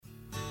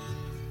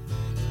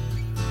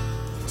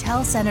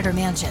Tell Senator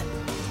Manchin,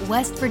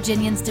 West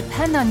Virginians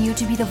depend on you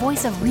to be the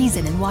voice of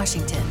reason in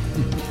Washington.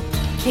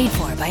 Paid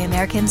for by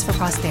Americans for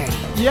Prosperity.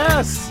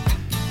 Yes!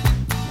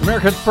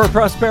 Americans for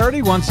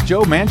Prosperity wants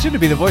Joe Manchin to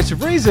be the voice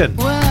of reason.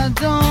 Well, I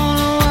don't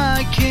know why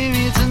I came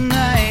here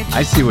tonight.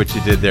 I see what you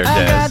did there,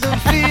 I got Des. the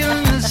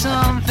feeling that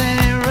something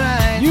ain't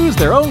right. Use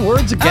their own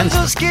words I'm against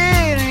so them.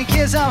 scared in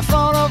case I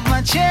fall off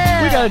my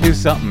chair. We gotta do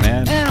something,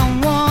 man. And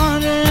I'm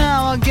wondering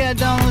how I'll get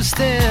down the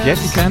stairs.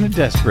 Getting kind of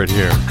desperate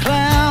here.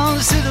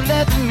 Clowns to the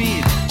left of me,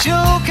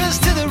 jokers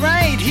to the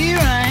right. Here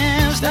I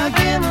am, stuck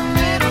in the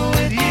middle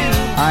with you.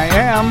 I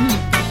am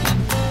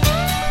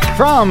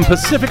from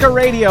Pacifica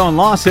Radio in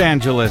Los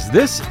Angeles.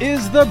 This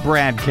is the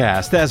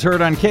BradCast, as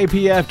heard on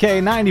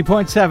KPFK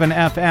 90.7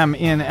 FM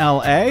in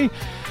LA.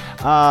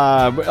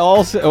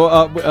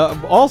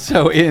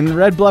 Also in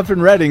Red Bluff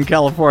and Redding,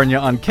 California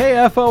on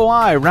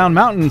KFOI, Round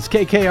Mountains,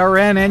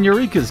 KKRN, and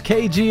Eureka's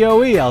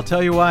KGOE. I'll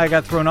tell you why I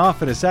got thrown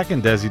off in a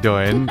second, Desi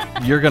Doyen.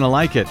 You're going to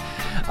like it.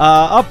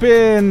 Up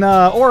in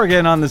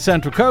Oregon on the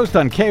Central Coast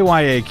on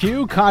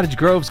KYAQ, Cottage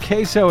Grove's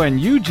KSO,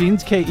 and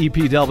Eugene's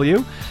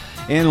KEPW.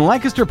 In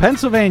Lancaster,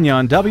 Pennsylvania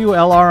on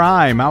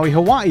WLRI, Maui,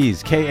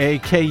 Hawaii's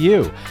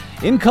KAKU.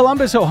 In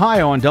Columbus,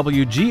 Ohio on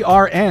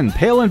WGRN,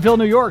 Palinville,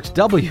 New York's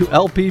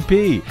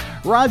WLPP,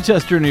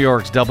 Rochester, New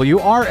York's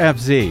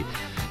WRFZ.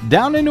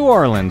 Down in New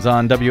Orleans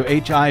on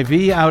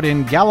WHIV, out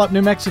in Gallup,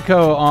 New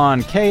Mexico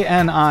on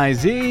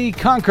KNIZ,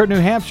 Concord, New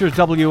Hampshire's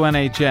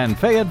WNHN,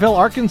 Fayetteville,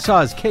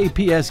 Arkansas's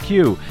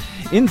KPSQ,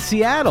 in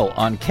Seattle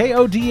on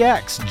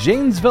KODX,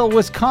 Janesville,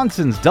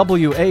 Wisconsin's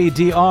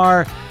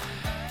WADR,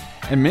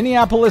 and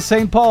Minneapolis,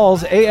 St.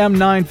 Paul's, AM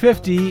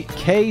 950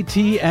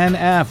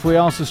 KTNF. We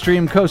also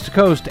stream coast to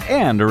coast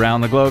and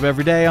around the globe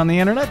every day on the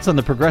internet on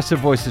the Progressive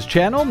Voices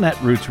channel,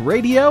 Netroots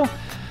Radio,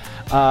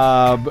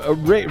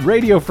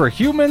 Radio for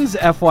Humans,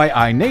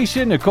 FYI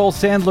Nation,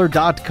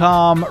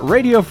 NicoleSandler.com,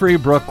 Radio Free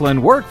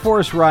Brooklyn,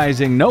 Workforce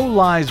Rising, No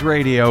Lies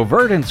Radio,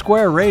 Verdant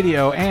Square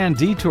Radio, and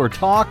Detour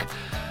Talk.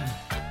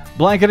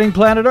 Blanketing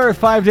planet Earth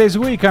 5 days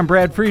a week. I'm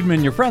Brad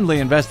Friedman, your friendly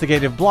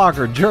investigative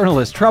blogger,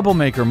 journalist,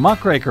 troublemaker,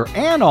 muckraker,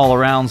 and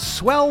all-around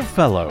swell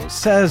fellow.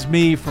 Says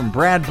me from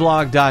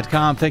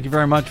bradblog.com. Thank you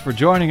very much for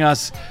joining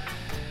us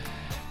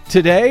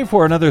today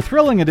for another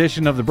thrilling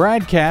edition of the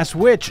BradCast,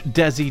 which,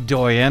 Desi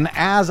Doyen,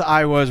 as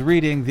I was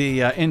reading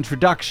the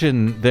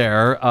introduction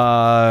there,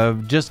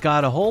 just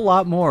got a whole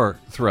lot more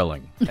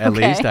thrilling. At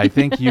least I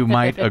think you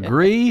might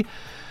agree.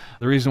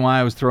 The reason why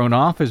I was thrown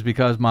off is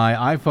because my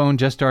iPhone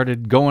just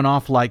started going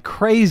off like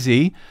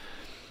crazy,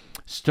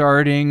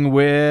 starting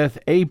with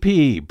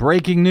AP,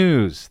 breaking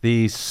news.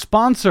 The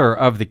sponsor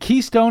of the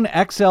Keystone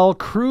XL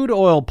crude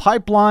oil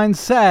pipeline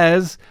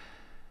says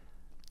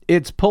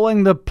it's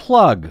pulling the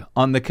plug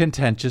on the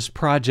contentious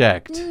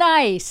project.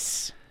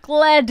 Nice.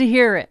 Glad to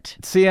hear it.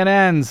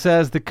 CNN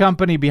says the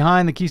company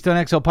behind the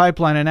Keystone XL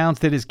pipeline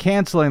announced it is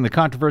canceling the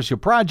controversial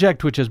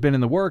project, which has been in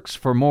the works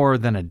for more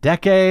than a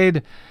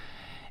decade.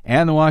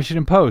 And the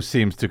Washington Post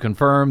seems to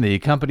confirm the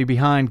company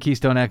behind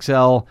Keystone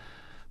XL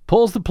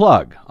pulls the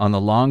plug on the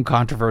long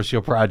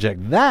controversial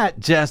project. That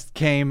just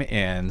came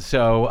in.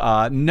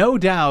 So no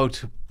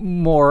doubt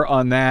more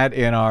on that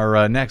in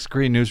our next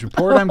Green News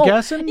Report, I'm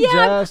guessing.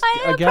 Yeah,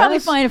 I'll probably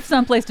find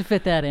someplace to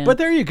fit that in. But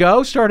there you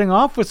go, starting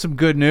off with some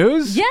good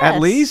news. Yes. At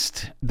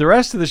least the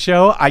rest of the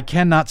show I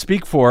cannot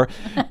speak for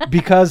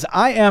because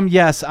I am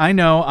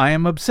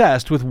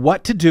obsessed with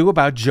what to do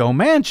about Joe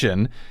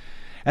Manchin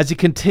as he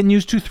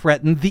continues to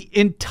threaten the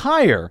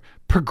entire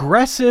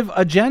progressive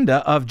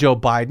agenda of Joe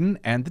Biden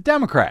and the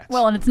Democrats.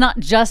 Well, and it's not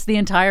just the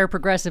entire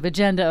progressive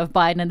agenda of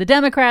Biden and the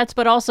Democrats,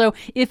 but also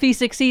if he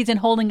succeeds in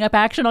holding up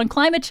action on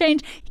climate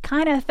change, he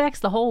kind of affects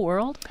the whole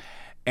world.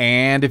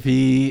 And if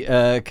he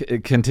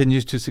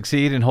continues to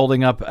succeed in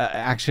holding up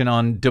action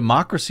on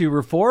democracy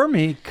reform,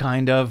 he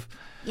kind of...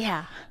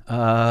 Yeah.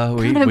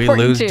 We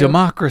lose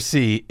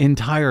democracy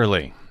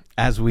entirely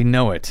as we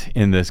know it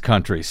in this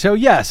country. So,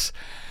 yes...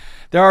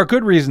 There are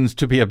good reasons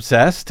to be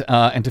obsessed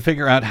and to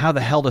figure out how the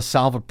hell to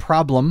solve a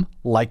problem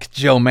like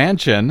Joe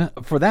Manchin.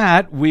 For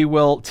that, we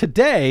will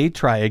today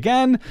try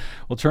again.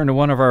 We'll turn to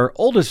one of our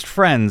oldest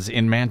friends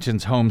in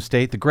Manchin's home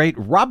state, the great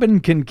Robyn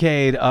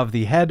Kincaid of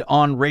the Head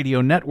On Radio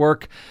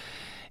Network,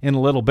 in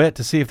a little bit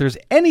to see if there's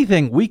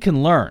anything we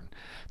can learn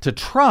to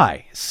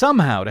try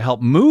somehow to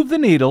help move the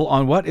needle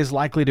on what is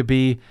likely to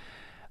be,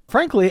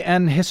 frankly,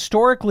 an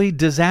historically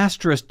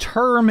disastrous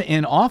term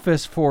in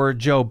office for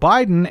Joe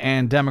Biden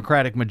and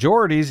Democratic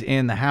majorities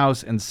in the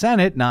House and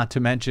Senate, not to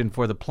mention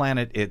for the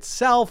planet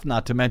itself,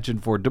 not to mention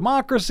for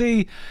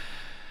democracy.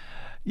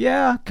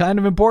 Yeah, kind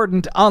of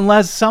important,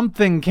 unless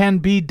something can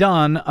be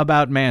done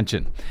about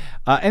Manchin.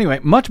 Anyway,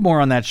 much more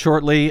on that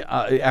shortly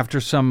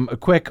after some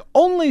quick,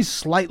 only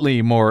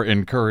slightly more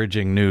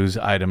encouraging news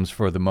items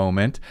for the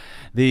moment.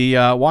 The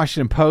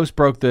Washington Post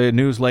broke the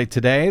news late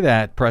today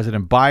that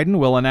President Biden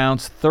will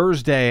announce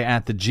Thursday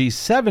at the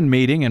G7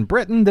 meeting in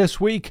Britain this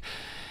week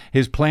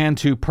his plan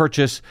to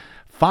purchase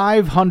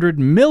 500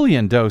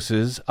 million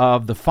doses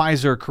of the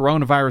Pfizer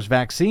coronavirus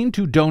vaccine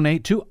to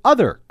donate to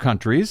other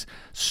countries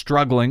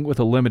struggling with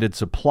a limited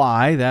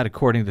supply. That,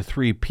 according to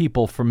 3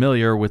 people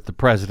familiar with the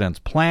president's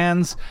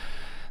plans.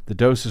 The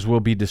doses will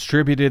be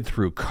distributed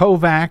through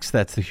COVAX.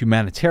 That's the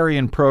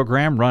humanitarian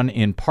program run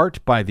in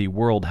part by the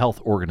World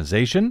Health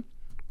Organization.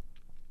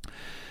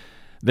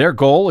 Their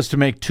goal is to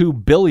make 2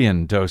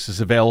 billion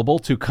doses available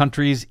to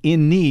countries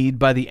in need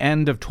by the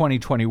end of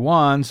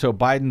 2021. So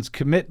Biden's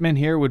commitment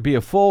here would be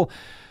a full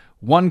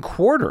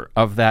 1/4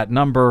 of that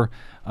number,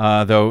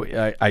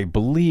 though I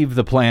believe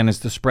the plan is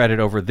to spread it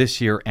over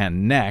this year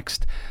and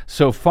next.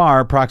 So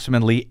far,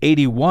 approximately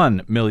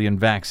 81 million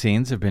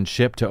vaccines have been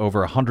shipped to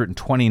over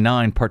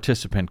 129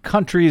 participant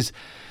countries.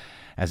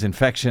 As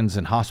infections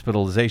and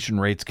hospitalization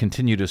rates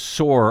continue to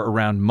soar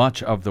around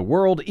much of the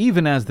world,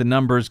 even as the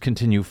numbers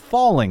continue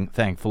falling,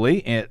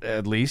 thankfully,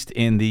 at least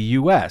in the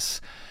U.S.,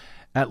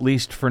 at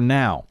least for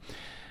now.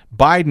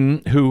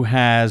 Biden, who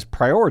has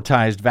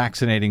prioritized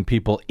vaccinating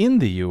people in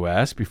the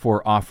U.S.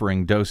 before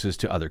offering doses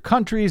to other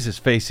countries, is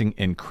facing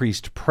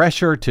increased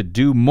pressure to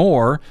do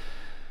more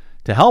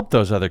to help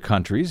those other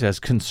countries as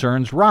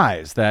concerns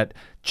rise that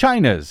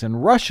China's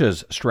and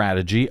Russia's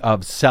strategy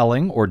of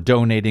selling or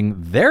donating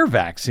their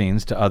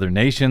vaccines to other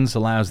nations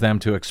allows them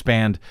to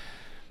expand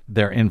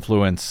their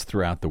influence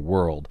throughout the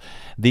world.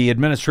 The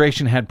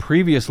administration had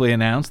previously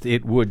announced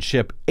it would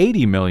ship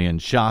 80 million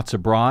shots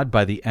abroad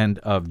by the end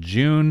of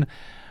June.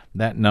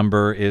 That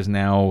number is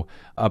now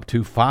up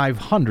to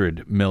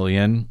 500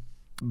 million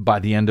by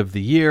the end of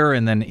the year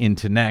and then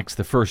into next.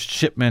 The first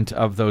shipment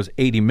of those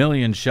 80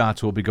 million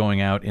shots will be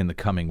going out in the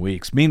coming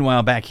weeks.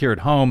 Meanwhile, back here at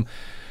home,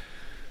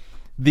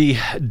 the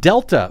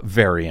Delta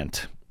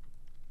variant,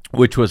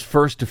 which was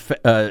first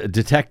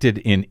detected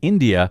in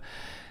India,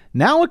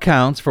 now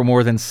accounts for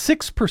more than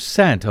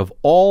 6% of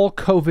all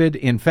COVID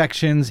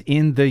infections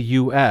in the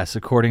U.S.,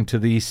 according to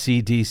the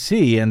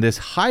CDC. And this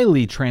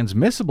highly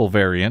transmissible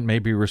variant may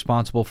be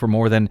responsible for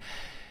more than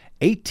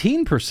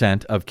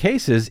 18% of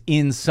cases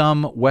in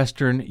some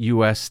western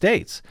U.S.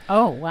 states.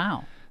 Oh,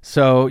 wow.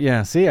 So,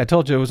 yeah, see, I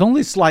told you it was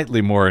only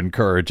slightly more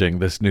encouraging,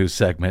 this news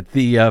segment.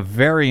 The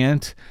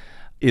variant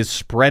is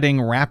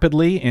spreading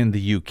rapidly in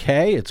the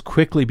UK. It's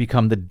quickly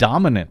become the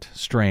dominant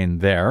strain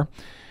there,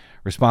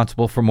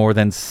 responsible for more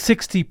than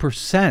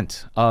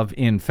 60% of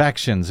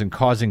infections and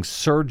causing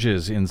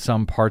surges in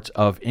some parts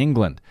of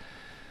England.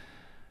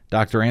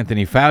 Dr.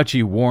 Anthony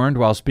Fauci warned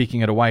while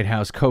speaking at a White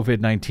House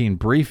COVID-19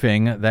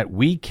 briefing that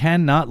we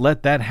cannot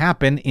let that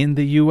happen in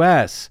the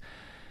U.S.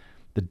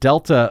 The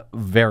Delta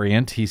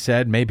variant, he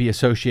said, may be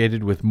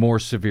associated with more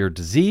severe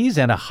disease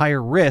and a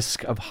higher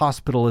risk of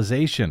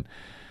hospitalization.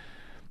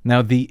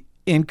 Now, the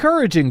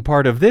encouraging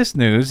part of this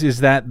news is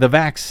that the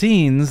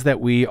vaccines that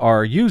we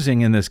are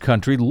using in this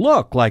country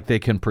look like they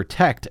can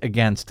protect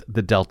against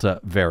the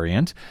Delta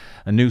variant.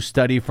 A new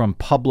study from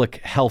Public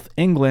Health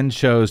England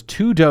shows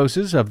 2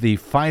 doses of the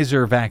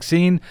Pfizer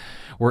vaccine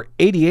were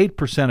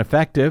 88%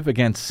 effective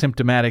against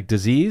symptomatic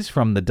disease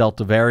from the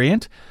Delta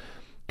variant,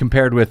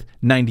 compared with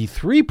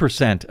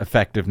 93%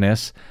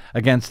 effectiveness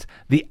against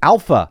the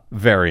Alpha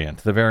variant,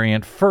 the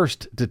variant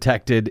first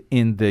detected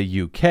in the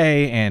UK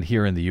and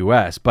here in the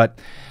US. But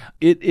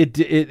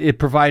it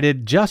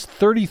provided just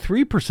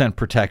 33%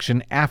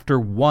 protection after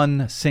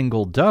 1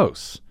 single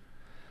dose.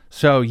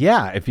 So,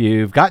 yeah, if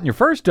you've gotten your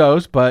first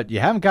dose, but you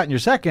haven't gotten your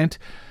second,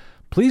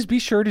 please be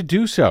sure to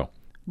do so.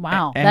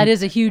 Wow, that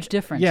is a huge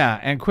difference. Yeah,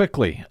 and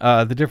quickly.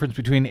 The difference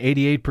between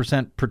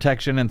 88%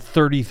 protection and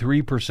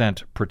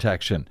 33%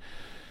 protection.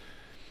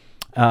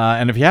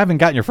 And if you haven't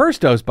gotten your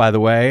first dose, by the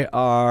way,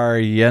 are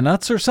you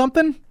nuts or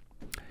something?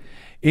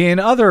 In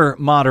other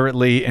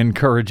moderately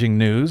encouraging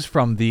news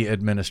from the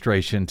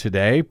administration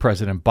today,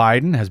 President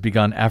Biden has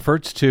begun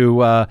efforts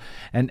to,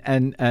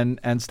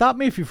 and stop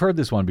me if you've heard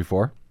this one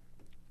before,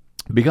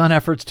 begun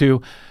efforts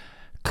to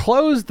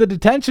close the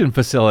detention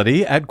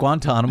facility at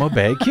Guantanamo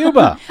Bay,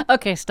 Cuba.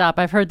 Okay, stop.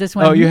 I've heard this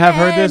one. Oh, you have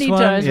heard this one?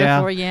 Many times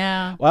before,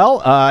 yeah.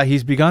 Well,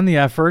 he's begun the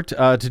effort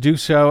to do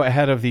so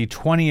ahead of the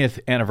 20th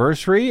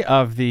anniversary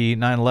of the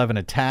 9/11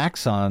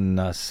 attacks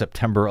on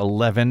September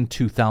 11,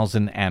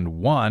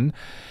 2001.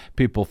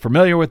 People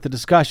familiar with the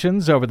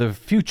discussions over the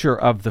future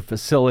of the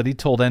facility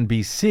told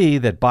NBC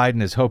that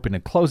Biden is hoping to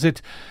close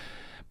it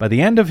by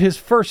the end of his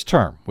first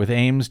term, with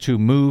aims to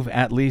move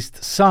at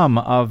least some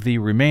of the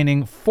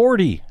remaining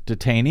 40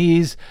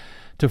 detainees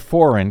to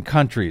foreign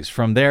countries.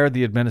 From there,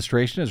 the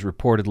administration is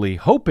reportedly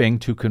hoping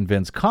to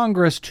convince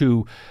Congress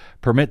to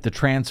permit the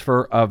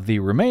transfer of the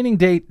remaining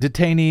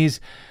detainees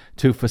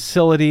to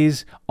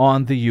facilities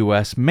on the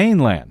U.S.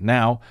 mainland.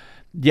 Now,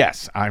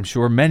 yes, I'm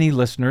sure many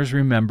listeners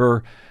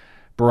remember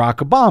Barack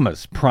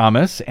Obama's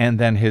promise and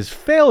then his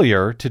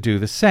failure to do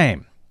the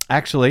same.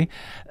 Actually,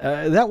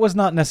 that was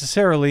not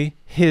necessarily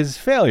his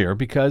failure,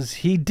 because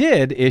he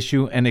did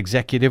issue an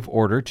executive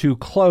order to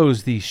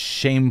close the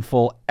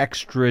shameful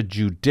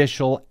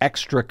extrajudicial,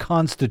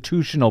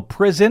 extra-constitutional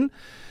prison,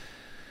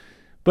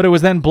 but it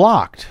was then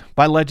blocked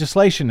by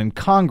legislation in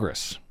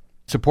Congress.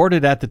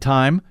 supported at the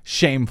time,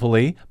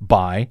 shamefully,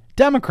 by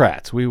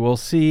Democrats. We will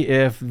see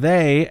if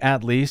they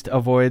at least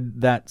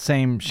avoid that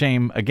same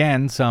shame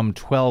again some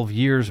 12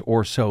 years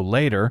or so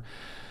later.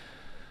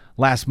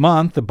 Last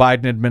month, the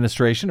Biden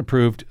administration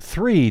approved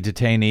 3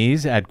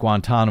 detainees at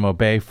Guantanamo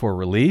Bay for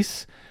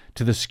release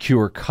to the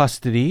secure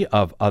custody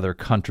of other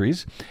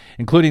countries,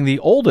 including the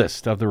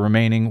oldest of the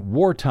remaining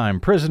wartime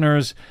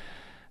prisoners,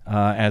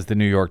 as the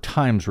New York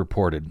Times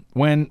reported.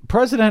 When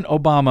President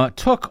Obama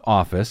took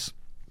office,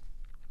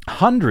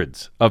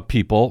 hundreds of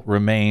people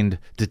remained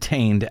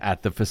detained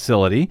at the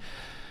facility,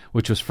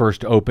 which was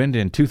first opened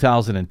in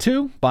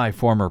 2002 by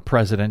former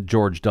President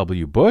George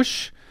W.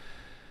 Bush.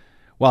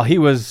 While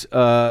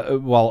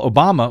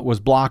Obama was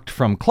blocked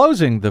from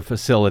closing the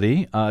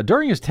facility,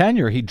 during his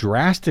tenure, he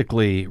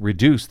drastically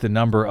reduced the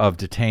number of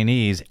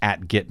detainees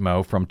at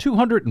Gitmo from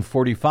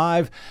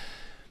 245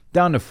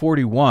 down to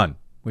 41,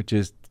 which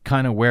is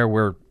kind of where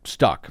we're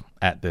stuck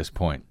at this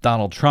point.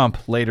 Donald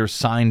Trump later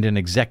signed an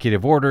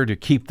executive order to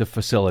keep the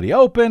facility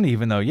open,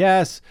 even though,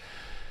 yes,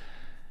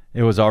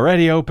 it was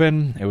already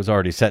open. It was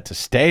already set to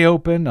stay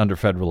open under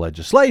federal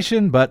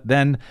legislation, but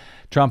then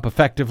Trump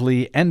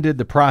effectively ended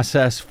the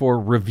process for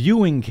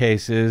reviewing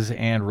cases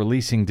and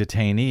releasing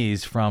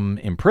detainees from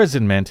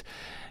imprisonment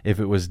if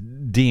it was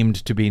deemed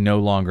to be no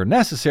longer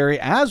necessary,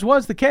 as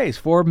was the case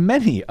for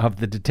many of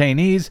the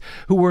detainees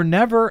who were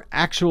never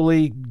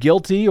actually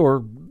guilty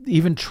or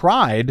even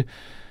tried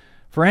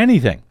for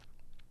anything.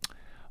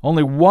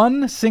 Only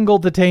one single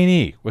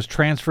detainee was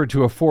transferred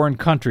to a foreign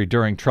country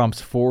during Trump's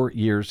 4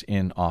 years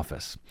in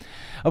office.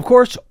 Of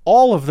course,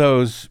 all of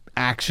those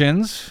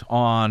actions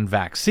on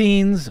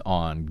vaccines,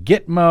 on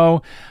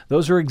Gitmo,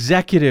 those are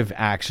executive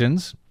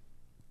actions.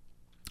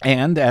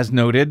 And, as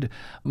noted,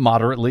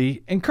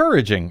 moderately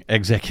encouraging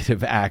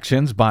executive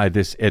actions by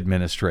this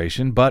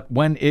administration. But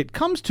when it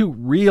comes to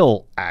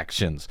real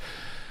actions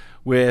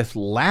with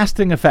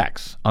lasting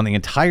effects on the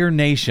entire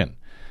nation,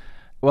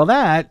 well,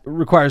 that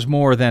requires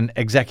more than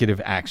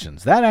executive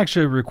actions. That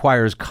actually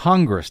requires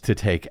Congress to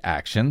take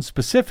action,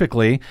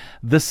 specifically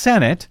the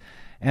Senate,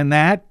 and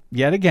that,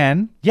 yet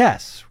again,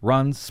 yes,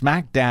 runs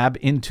smack dab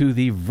into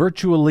the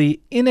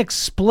virtually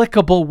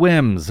inexplicable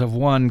whims of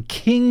one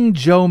King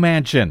Joe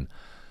Manchin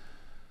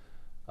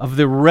of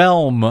the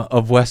realm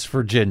of West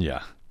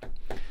Virginia.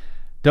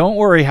 Don't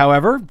worry,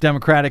 however,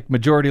 Democratic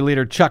Majority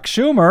Leader Chuck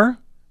Schumer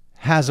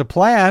has a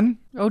plan.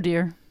 Oh,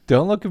 dear.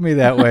 Don't look at me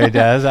that way,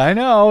 Des. I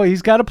know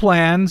he's got a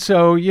plan.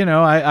 So,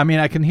 I mean,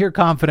 I can hear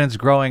confidence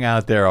growing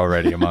out there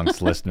already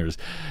amongst listeners.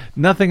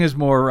 Nothing is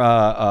more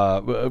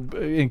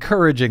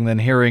encouraging than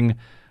hearing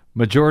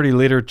Majority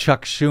Leader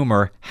Chuck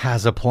Schumer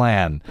has a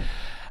plan.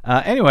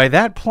 Anyway,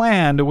 that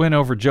plan to win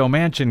over Joe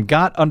Manchin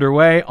got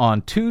underway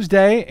on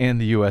Tuesday in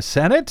the U.S.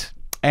 Senate,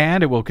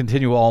 and it will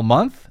continue all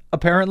month,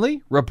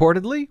 apparently,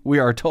 reportedly, we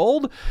are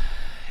told.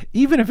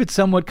 Even if it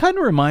somewhat kind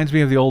of reminds me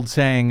of the old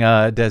saying,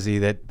 Desi,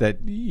 that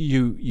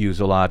you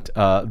use a lot,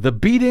 the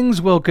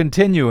beatings will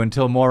continue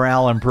until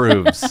morale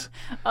improves.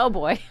 Oh,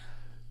 boy.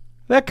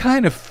 That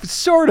kind of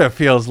sort of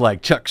feels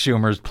like Chuck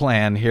Schumer's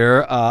plan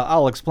here.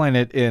 I'll explain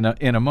it in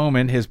a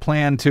moment. His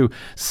plan to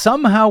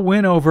somehow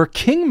win over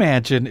King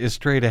Manchin is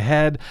straight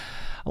ahead,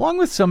 along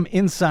with some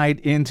insight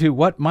into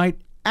what might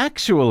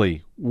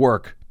actually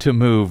work to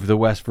move the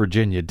West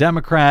Virginia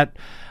Democrat,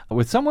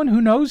 with someone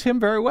who knows him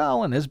very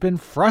well and has been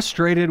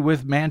frustrated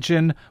with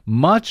Manchin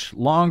much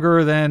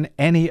longer than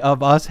any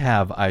of us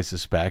have, I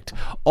suspect.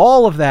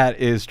 All of that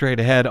is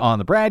straight ahead on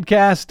the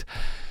BradCast.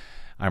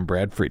 I'm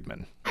Brad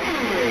Friedman.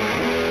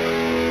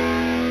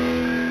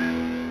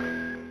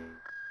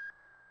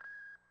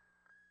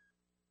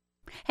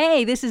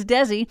 Hey, this is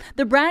Desi.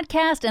 The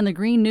BradCast and the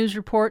Green News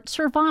Report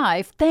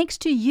survive thanks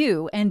to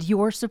you and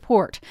your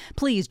support.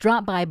 Please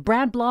drop by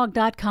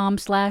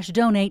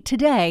bradblog.com/donate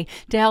today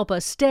to help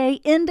us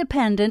stay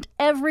independent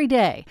every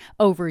day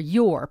over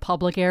your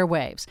public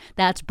airwaves.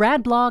 That's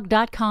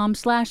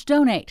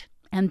bradblog.com/donate.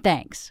 And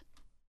thanks.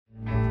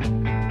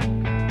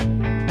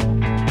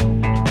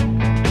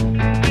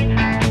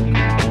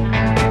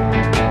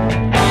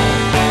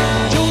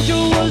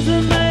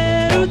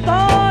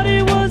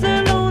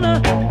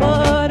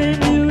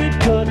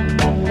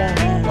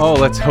 Oh,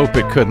 let's hope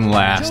it couldn't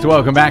last.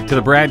 Welcome back to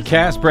the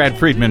BradCast. Brad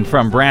Friedman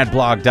from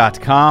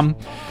bradblog.com.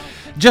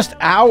 Just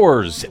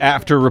hours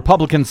after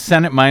Republican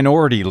Senate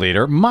Minority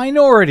Leader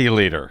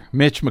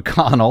Mitch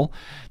McConnell,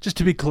 just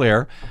to be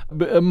clear,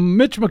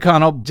 Mitch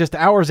McConnell, just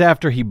hours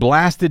after he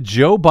blasted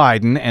Joe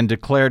Biden and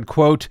declared,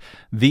 quote,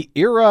 the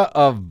era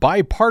of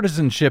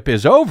bipartisanship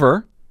is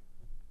over.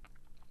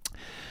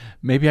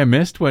 Maybe I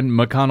missed when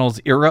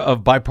McConnell's era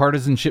of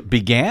bipartisanship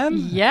began?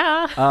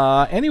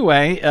 Yeah.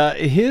 Anyway,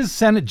 his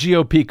Senate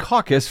GOP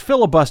caucus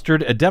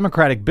filibustered a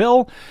Democratic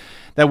bill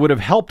that would have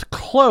helped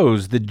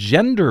close the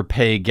gender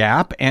pay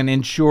gap and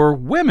ensure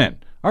women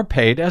are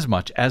paid as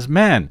much as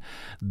men.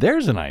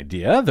 There's an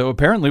idea, though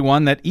apparently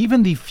one that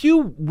even the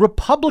few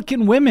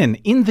Republican women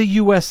in the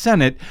U.S.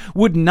 Senate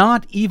would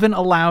not even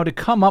allow to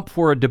come up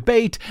for a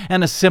debate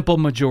and a simple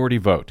majority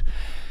vote.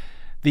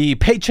 The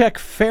Paycheck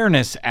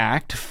Fairness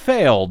Act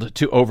failed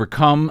to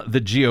overcome the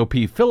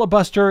GOP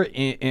filibuster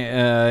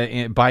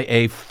by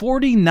a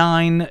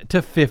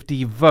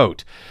 49-50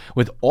 vote,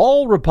 with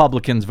all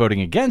Republicans voting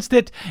against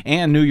it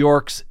and New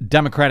York's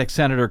Democratic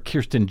Senator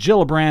Kirsten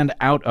Gillibrand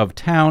out of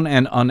town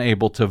and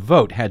unable to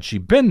vote. Had she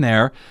been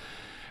there,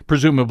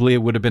 presumably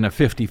it would have been a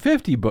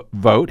 50-50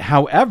 vote.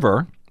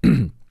 However,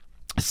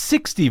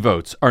 60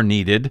 votes are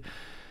needed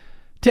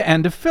to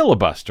end a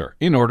filibuster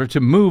in order to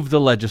move the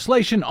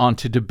legislation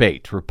onto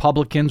debate.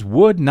 Republicans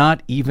would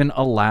not even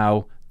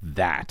allow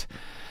that.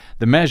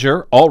 The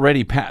measure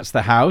already passed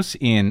the House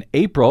in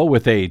April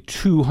with a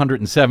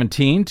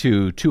 217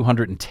 to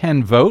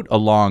 210 vote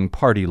along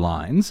party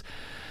lines.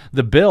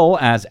 The bill,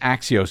 as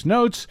Axios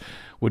notes,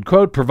 would,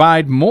 quote,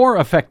 provide more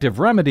effective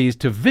remedies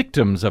to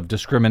victims of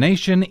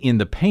discrimination in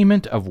the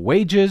payment of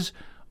wages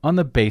on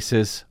the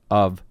basis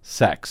of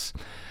sex.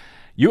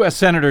 U.S.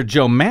 Senator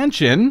Joe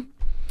Manchin,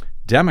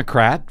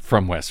 Democrat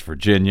from West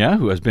Virginia,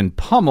 who has been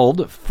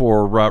pummeled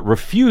for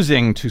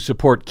refusing to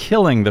support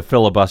killing the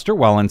filibuster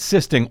while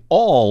insisting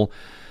all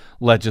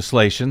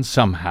legislation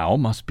somehow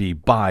must be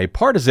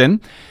bipartisan,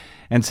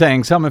 and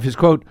saying some of his,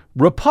 quote,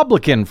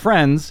 Republican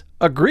friends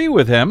agree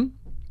with him,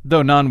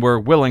 though none were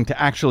willing to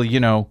actually,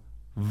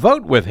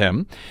 vote with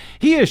him.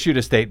 He issued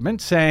a statement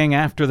saying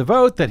after the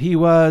vote that he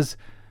was,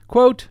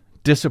 quote,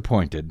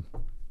 disappointed.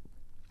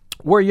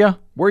 Were you,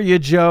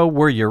 Joe?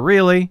 Were you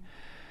really?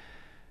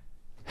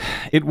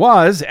 It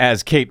was,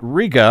 as Kate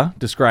Riga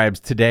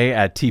describes today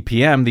at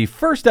TPM, the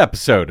first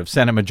episode of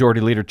Senate Majority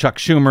Leader Chuck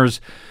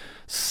Schumer's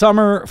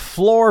summer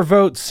floor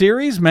vote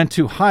series meant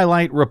to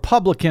highlight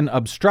Republican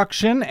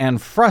obstruction and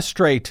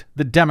frustrate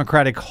the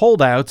Democratic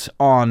holdouts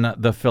on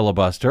the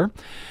filibuster.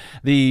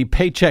 The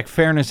Paycheck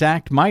Fairness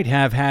Act might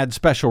have had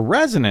special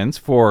resonance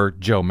for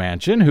Joe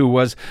Manchin, who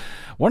was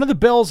one of the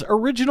bill's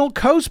original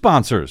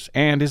co-sponsors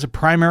and is a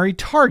primary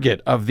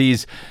target of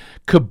these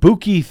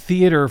kabuki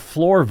theater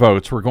floor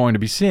votes we're going to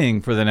be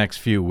seeing for the next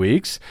few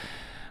weeks.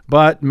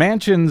 But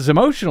Manchin's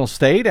emotional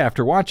state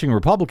after watching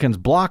Republicans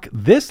block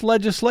this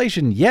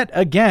legislation yet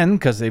again,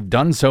 because they've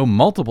done so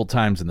multiple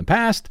times in the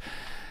past,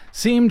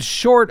 seemed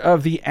short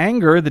of the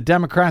anger the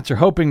Democrats are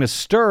hoping to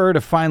stir to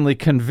finally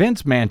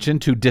convince Manchin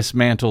to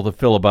dismantle the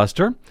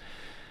filibuster.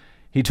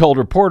 He told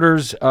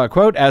reporters,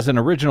 quote, as an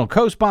original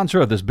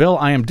co-sponsor of this bill,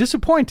 I am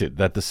disappointed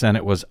that the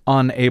Senate was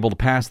unable to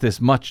pass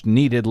this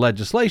much-needed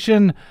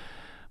legislation,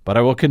 but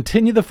I will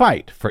continue the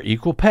fight for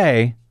equal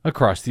pay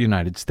across the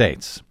United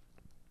States.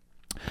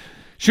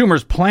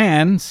 Schumer's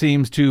plan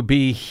seems to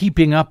be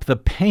heaping up the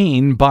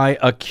pain by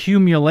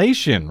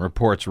accumulation,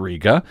 reports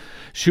Riga.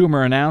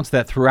 Schumer announced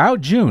that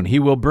throughout June he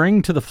will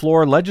bring to the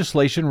floor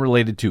legislation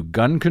related to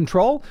gun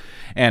control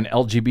and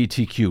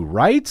LGBTQ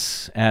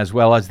rights, as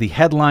well as the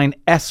headline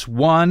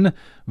S1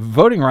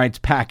 voting rights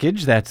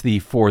package, that's the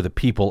For the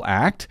People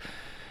Act,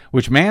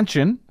 which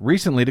Manchin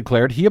recently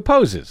declared he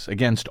opposes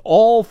against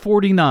all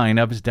 49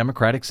 of his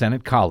Democratic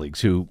Senate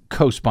colleagues who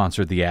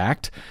co-sponsored the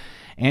act.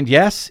 And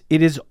yes,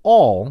 it is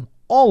all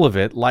of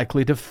it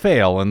likely to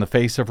fail in the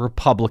face of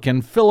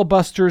Republican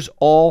filibusters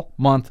all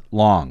month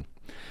long.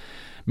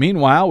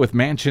 Meanwhile, with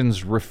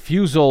Manchin's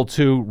refusal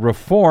to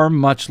reform,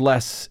 much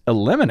less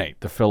eliminate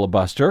the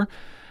filibuster,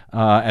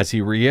 as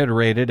he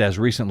reiterated as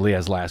recently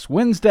as last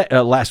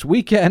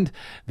weekend,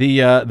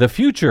 the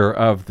future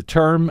of the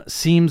term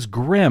seems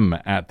grim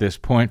at this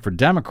point for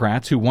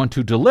Democrats who want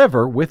to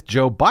deliver, with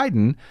Joe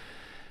Biden,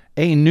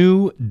 a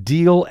New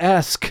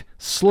Deal-esque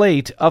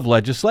slate of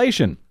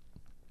legislation.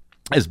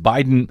 As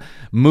Biden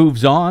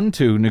moves on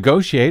to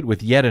negotiate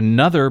with yet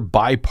another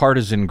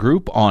bipartisan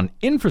group on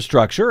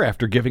infrastructure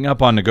after giving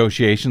up on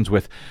negotiations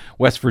with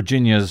West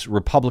Virginia's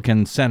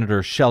Republican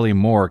Senator Shelley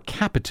Moore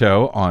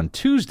Capito on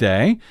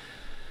Tuesday,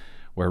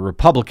 where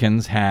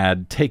Republicans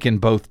had taken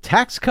both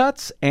tax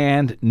cuts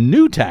and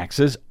new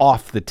taxes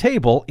off the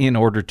table in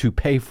order to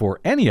pay for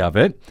any of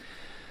it,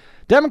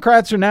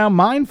 Democrats are now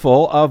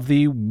mindful of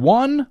the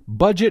one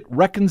budget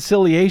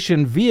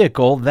reconciliation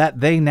vehicle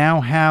that they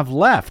now have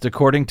left,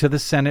 according to the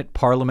Senate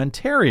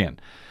parliamentarian.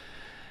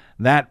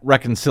 That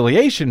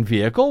reconciliation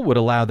vehicle would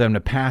allow them to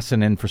pass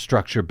an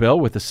infrastructure bill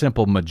with a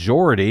simple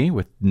majority,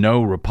 with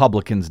no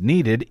Republicans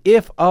needed,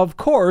 if, of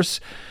course,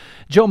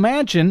 Joe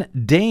Manchin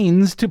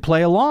deigns to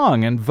play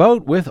along and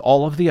vote with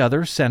all of the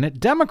other Senate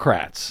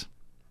Democrats.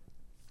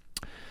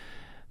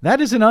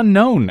 That is an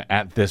unknown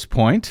at this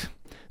point.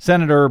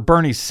 Senator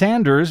Bernie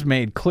Sanders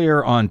made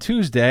clear on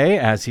Tuesday,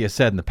 as he has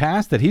said in the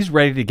past, that he's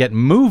ready to get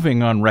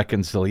moving on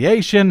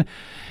reconciliation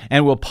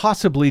and will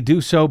possibly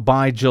do so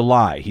by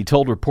July. He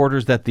told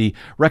reporters that the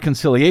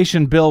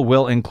reconciliation bill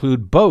will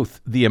include both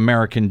the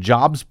American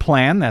Jobs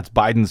Plan, that's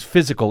Biden's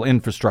physical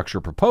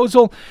infrastructure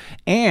proposal,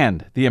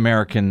 and the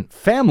American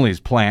Families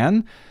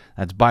Plan,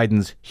 that's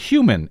Biden's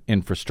human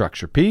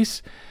infrastructure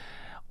piece.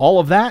 All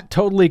of that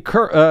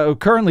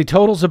currently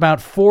totals about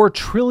 $4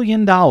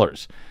 trillion.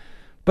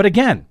 But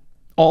again,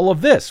 all of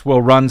this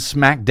will run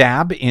smack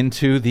dab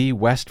into the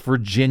West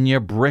Virginia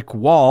brick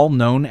wall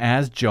known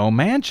as Joe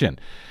Manchin.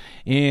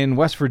 In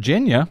West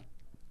Virginia,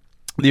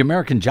 The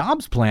American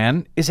Jobs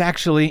Plan is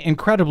actually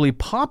incredibly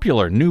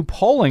popular. New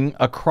polling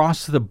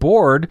across the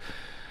board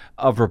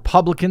of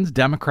Republicans,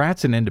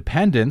 Democrats, and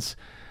independents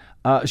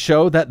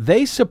show that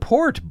they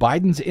support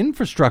Biden's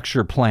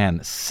infrastructure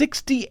plan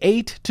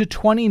 68 to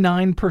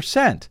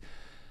 29%.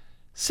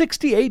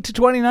 68 to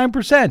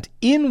 29%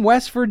 in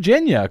West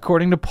Virginia,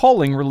 according to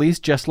polling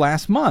released just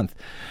last month.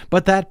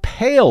 But that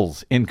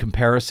pales in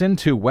comparison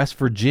to West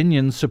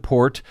Virginians'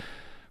 support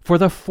for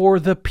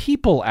the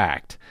People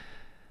Act.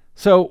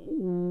 So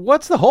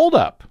what's the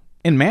holdup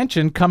in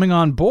Manchin coming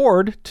on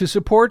board to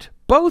support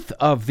both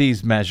of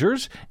these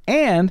measures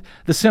and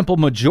the simple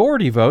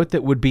majority vote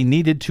that would be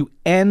needed to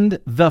end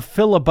the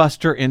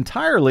filibuster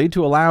entirely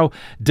to allow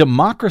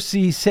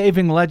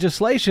democracy-saving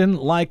legislation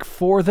like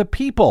For the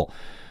People?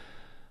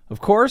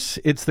 Of course,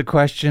 it's the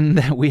question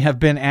that we have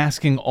been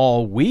asking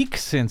all week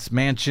since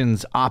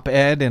Manchin's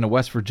op-ed in a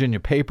West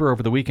Virginia paper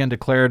over the weekend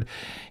declared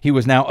he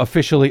was now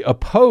officially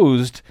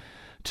opposed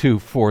to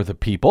For the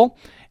People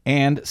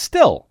and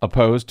still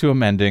opposed to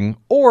amending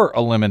or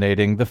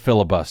eliminating the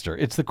filibuster.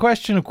 It's the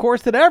question, of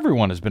course, that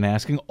everyone has been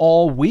asking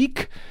all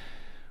week,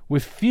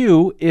 with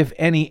few, if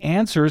any,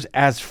 answers,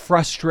 as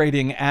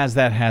frustrating as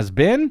that has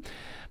been.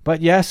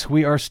 But yes,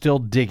 we are still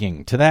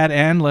digging. To that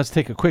end, let's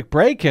take a quick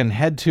break and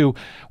head to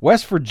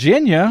West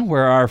Virginia,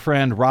 where our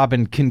friend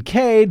Robyn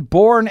Kincaid,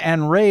 born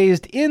and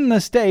raised in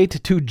the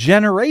state to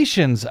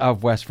generations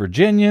of West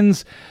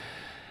Virginians,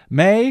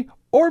 may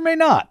or may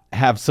not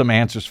have some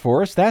answers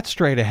for us. That's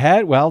straight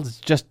ahead. Well, it's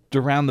just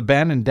around the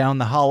bend and down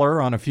the holler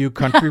on a few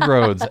country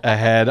roads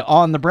ahead.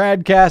 On the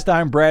BradCast,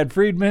 I'm Brad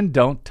Friedman.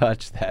 Don't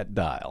touch that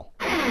dial.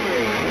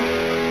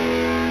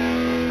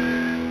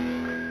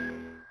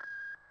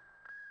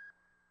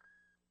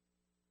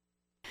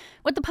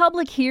 What the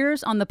public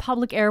hears on the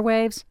public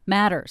airwaves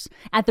matters.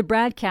 At the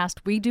BradCast,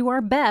 we do our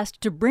best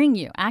to bring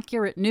you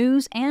accurate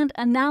news and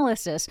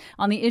analysis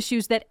on the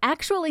issues that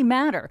actually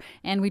matter,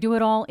 and we do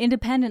it all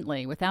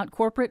independently, without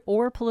corporate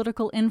or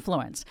political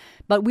influence.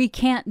 But we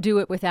can't do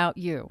it without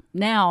you,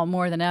 now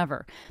more than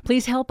ever.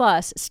 Please help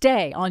us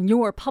stay on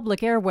your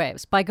public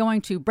airwaves by going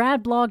to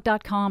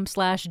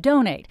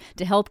bradblog.com/donate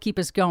to help keep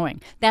us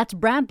going. That's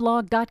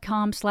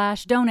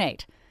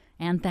bradblog.com/donate.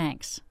 And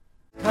thanks.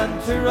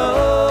 Country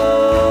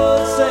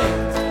road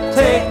sings,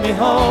 take me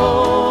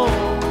home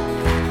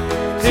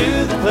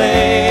to the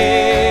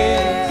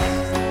place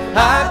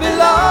I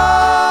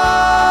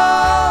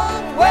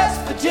belong,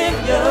 West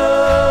Virginia.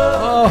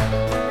 Oh,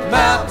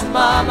 Mountain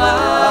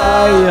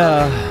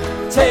Mama,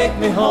 take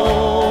me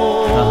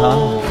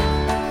home.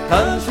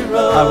 Country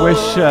road. I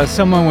wish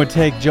someone would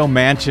take Joe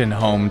Manchin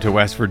home to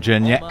West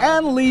Virginia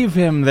and leave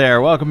him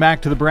there. Welcome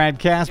back to the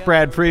BradCast.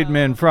 Brad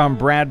Friedman from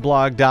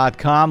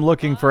bradblog.com,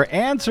 looking for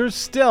answers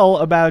still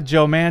about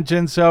Joe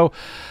Manchin. So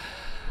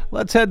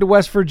let's head to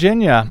West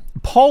Virginia.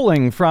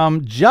 Polling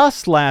from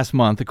just last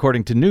month,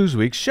 according to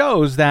Newsweek,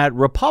 shows that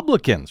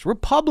Republicans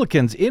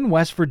in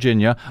West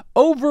Virginia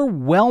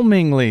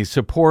overwhelmingly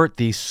support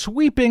the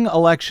sweeping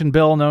election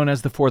bill known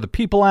as the For the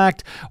People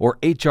Act, or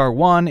H.R.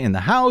 1 in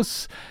the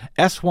House,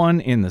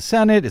 S1 in the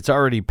Senate. It's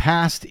already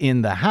passed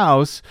in the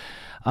House,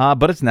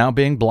 but it's now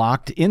being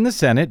blocked in the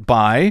Senate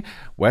by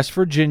West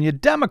Virginia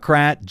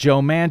Democrat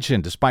Joe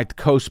Manchin, despite the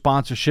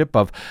co-sponsorship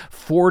of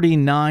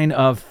 49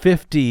 of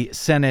 50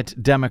 Senate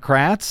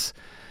Democrats.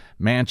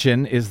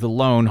 Manchin is the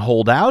lone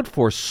holdout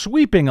for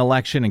sweeping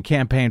election and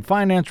campaign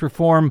finance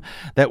reform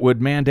that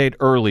would mandate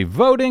early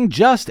voting,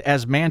 just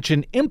as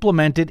Manchin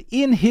implemented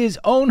in his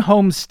own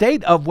home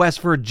state of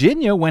West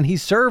Virginia when he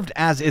served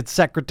as its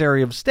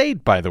Secretary of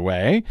State, by the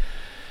way.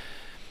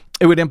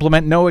 It would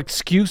implement no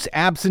excuse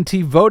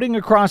absentee voting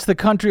across the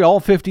country,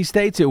 all 50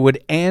 states. It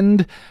would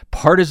end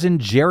partisan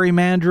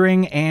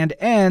gerrymandering and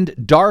end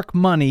dark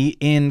money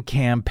in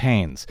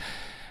campaigns.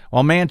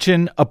 While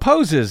Manchin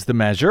opposes the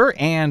measure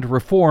and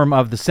reform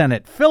of the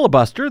Senate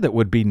filibuster that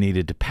would be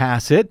needed to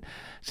pass it,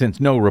 since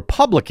no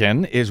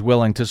Republican is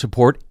willing to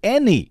support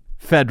any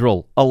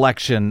federal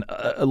election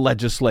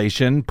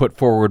legislation put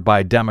forward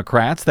by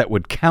Democrats that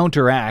would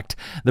counteract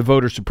the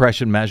voter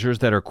suppression measures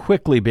that are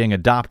quickly being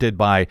adopted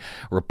by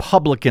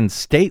Republican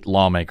state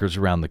lawmakers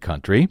around the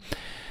country.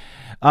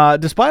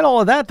 Despite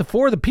all of that, the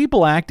For the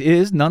People Act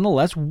is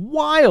nonetheless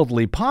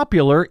wildly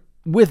popular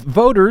with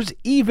voters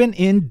even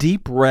in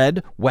deep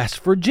red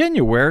West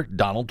Virginia, where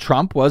Donald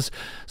Trump was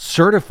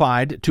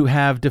certified to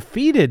have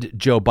defeated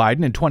Joe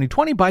Biden in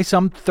 2020 by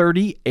some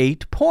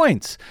 38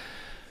 points.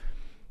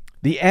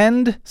 The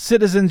End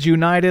Citizens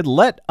United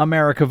Let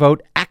America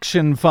Vote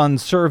Action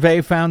Fund survey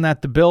found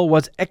that the bill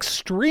was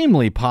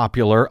extremely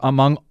popular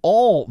among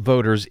all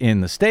voters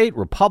in the state,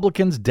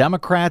 Republicans,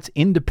 Democrats,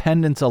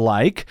 independents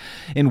alike.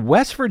 In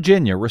West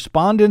Virginia,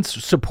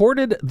 respondents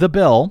supported the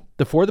bill,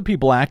 the For the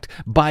People Act,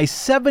 by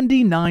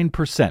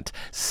 79%.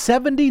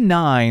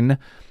 79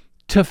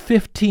 to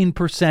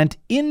 15%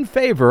 in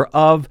favor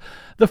of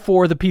the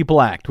For the People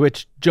Act,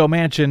 which Joe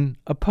Manchin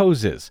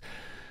opposes.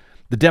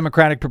 The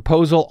Democratic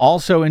proposal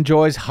also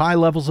enjoys high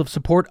levels of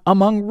support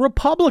among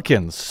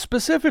Republicans,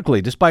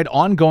 specifically, despite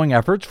ongoing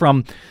efforts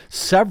from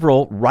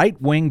several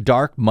right-wing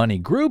dark money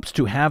groups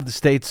to have the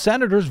state's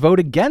senators vote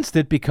against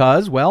it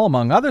because, well,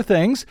 among other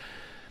things,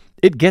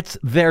 it gets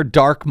their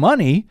dark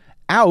money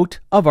out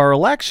of our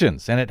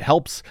elections, and it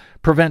helps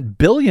prevent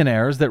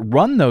billionaires that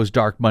run those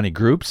dark money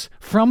groups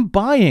from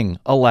buying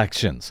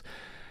elections.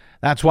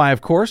 That's why, of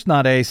course,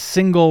 not a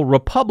single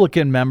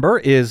Republican member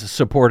is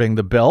supporting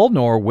the bill,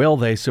 nor will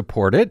they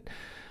support it.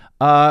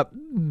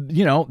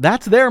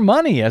 That's their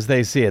money as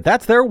they see it.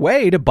 That's their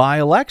way to buy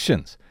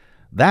elections.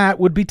 That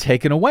would be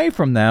taken away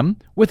from them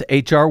with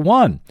H.R.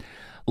 1.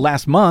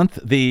 Last month,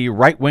 the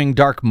right-wing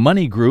dark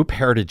money group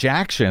Heritage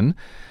Action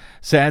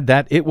said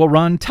that it will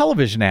run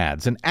television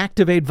ads and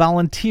activate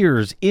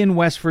volunteers in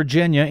West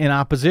Virginia in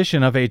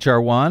opposition of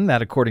H.R. 1,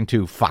 that according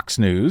to Fox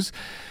News.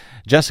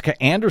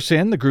 Jessica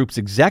Anderson, the group's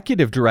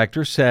executive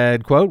director,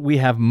 said, quote, "We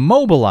have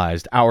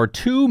mobilized our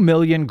 2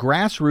 million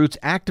grassroots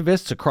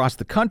activists across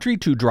the country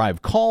to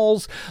drive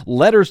calls,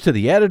 letters to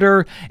the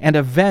editor, and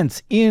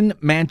events in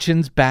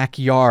Manchin's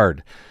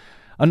backyard."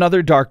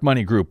 Another dark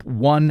money group,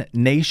 One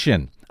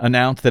Nation,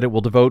 announced that it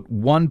will devote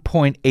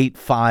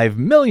 $1.85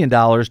 million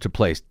to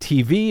place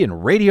TV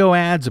and radio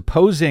ads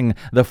opposing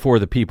the For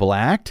the People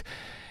Act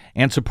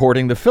and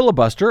supporting the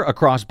filibuster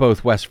across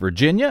both West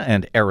Virginia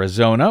and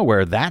Arizona,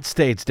 where that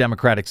state's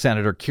Democratic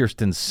Senator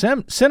Kyrsten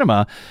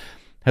Sinema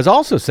has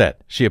also said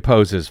she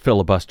opposes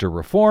filibuster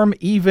reform,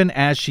 even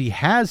as she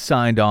has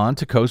signed on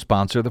to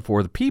co-sponsor the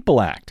For the People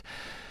Act.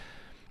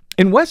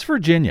 In West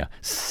Virginia,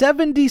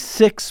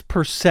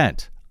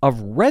 76%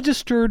 of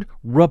registered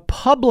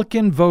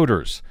Republican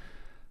voters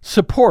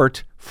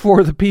support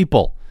For the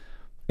People.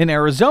 In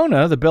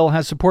Arizona, the bill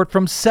has support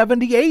from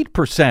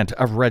 78%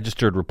 of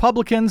registered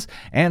Republicans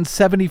and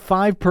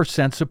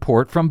 75%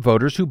 support from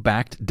voters who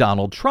backed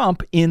Donald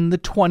Trump in the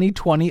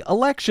 2020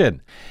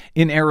 election.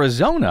 In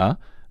Arizona,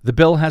 the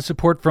bill has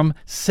support from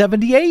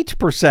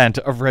 78%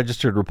 of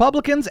registered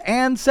Republicans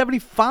and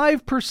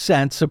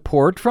 75%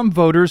 support from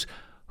voters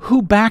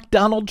who backed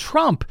Donald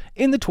Trump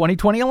in the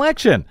 2020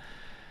 election.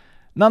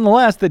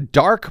 Nonetheless, the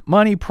dark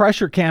money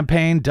pressure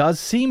campaign does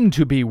seem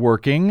to be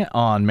working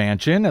on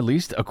Manchin, at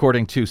least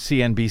according to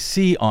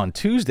CNBC on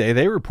Tuesday.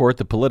 They report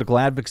the political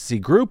advocacy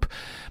group,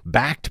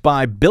 backed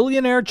by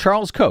billionaire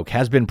Charles Koch,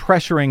 has been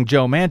pressuring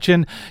Joe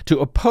Manchin to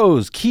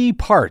oppose key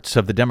parts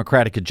of the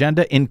Democratic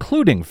agenda,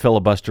 including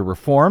filibuster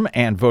reform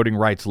and voting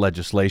rights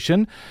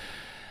legislation.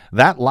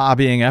 That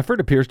lobbying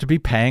effort appears to be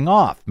paying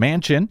off.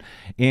 Manchin,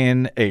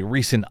 in a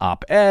recent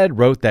op-ed,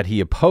 wrote that he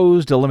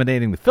opposed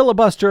eliminating the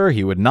filibuster.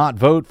 He would not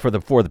vote for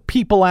the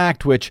People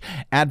Act, which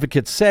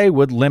advocates say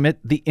would limit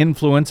the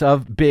influence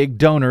of big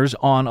donors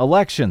on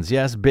elections.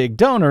 Yes, big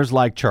donors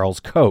like Charles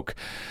Koch.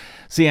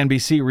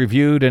 CNBC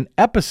reviewed an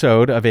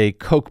episode of a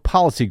Koch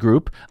policy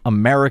group,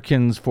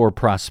 Americans for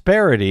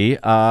Prosperity,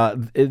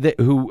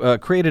 who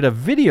created a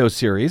video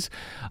series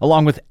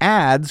along with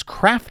ads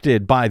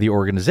crafted by the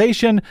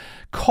organization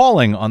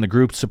calling on the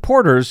group's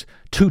supporters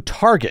to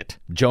target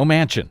Joe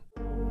Manchin.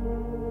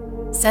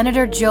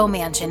 Senator Joe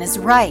Manchin is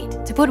right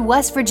to put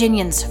West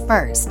Virginians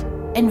first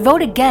and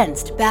vote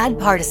against bad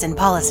partisan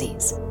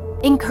policies.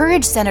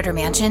 Encourage Senator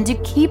Manchin to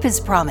keep his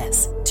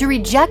promise to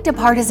reject a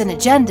partisan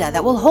agenda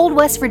that will hold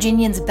West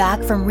Virginians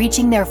back from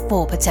reaching their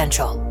full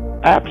potential.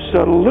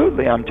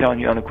 Absolutely, I'm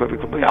telling you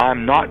unequivocally,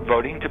 I'm not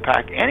voting to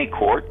pack any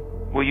court.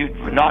 Will you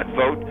not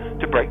vote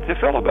to break the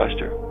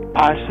filibuster?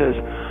 I says,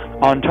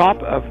 on top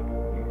of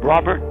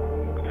Robert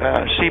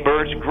C.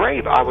 Byrd's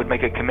grave, I would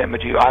make a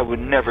commitment to you. I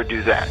would never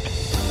do that.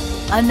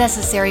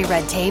 Unnecessary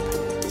red tape,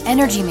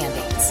 energy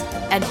mandates,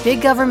 and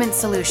big government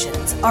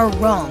solutions are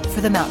wrong for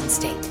the Mountain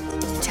State.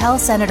 Tell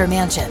Senator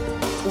Manchin,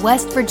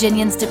 West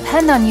Virginians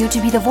depend on you to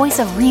be the voice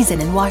of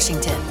reason in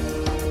Washington.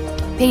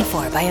 Paid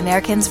for by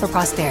Americans for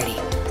Prosperity.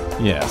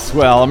 Yes,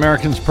 well,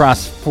 Americans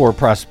for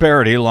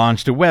Prosperity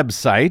launched a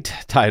website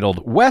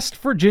titled West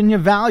Virginia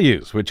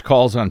Values, which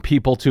calls on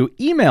people to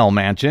email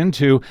Manchin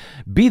to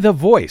be the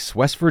voice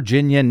West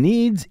Virginia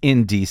needs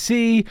in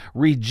D.C.,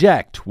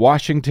 reject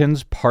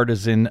Washington's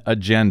partisan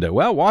agenda.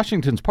 Well,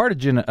 Washington's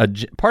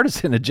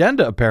partisan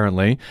agenda,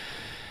 apparently,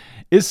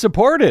 is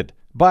supported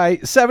by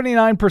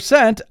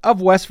 79%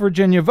 of West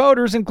Virginia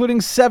voters, including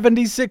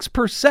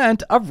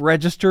 76% of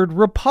registered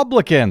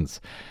Republicans.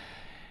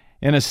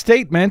 In a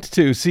statement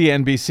to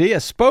CNBC,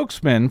 a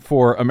spokesman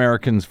for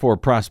Americans for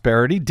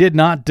Prosperity did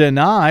not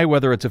deny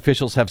whether its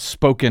officials have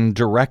spoken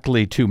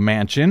directly to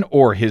Manchin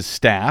or his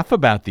staff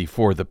about the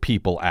For the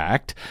People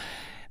Act.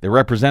 The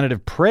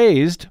representative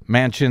praised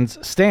Manchin's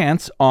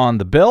stance on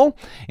the bill.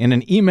 In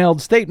an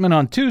emailed statement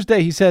on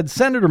Tuesday, he said,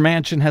 Senator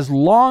Manchin has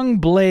long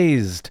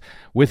blazed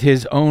with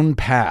his own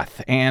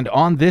path, and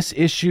on this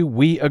issue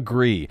we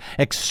agree.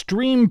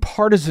 Extreme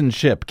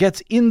partisanship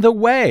gets in the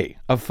way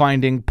of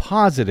finding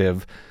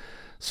positive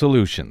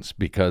solutions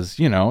because,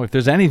 if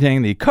there's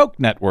anything the Koch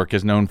network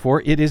is known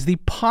for, it is the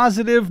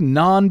positive,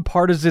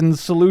 nonpartisan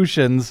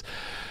solutions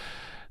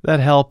that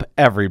help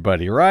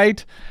everybody,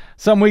 right?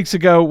 Some weeks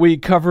ago, we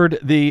covered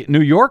the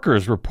New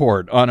Yorker's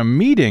report on a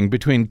meeting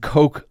between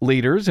Koch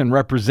leaders and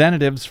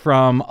representatives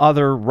from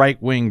other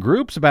right-wing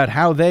groups about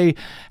how they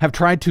have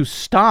tried to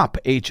stop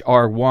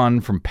H.R.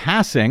 1 from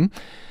passing,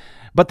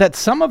 but that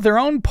some of their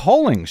own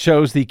polling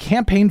shows the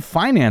campaign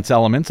finance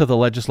elements of the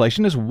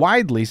legislation is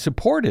widely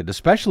supported,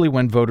 especially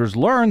when voters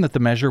learn that the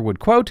measure would,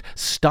 quote,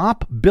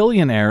 stop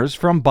billionaires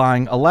from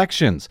buying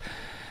elections.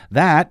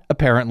 That,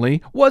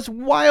 apparently, was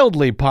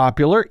wildly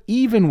popular,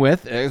 even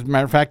with, as a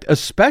matter of fact,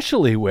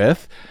 especially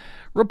with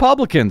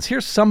Republicans.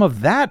 Here's some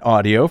of that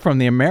audio from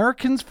the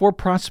Americans for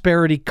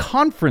Prosperity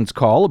conference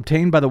call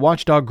obtained by the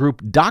watchdog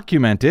group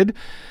Documented,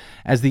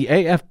 as the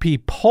AFP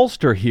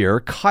pollster here,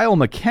 Kyle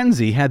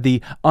McKenzie, had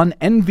the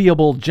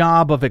unenviable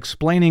job of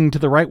explaining to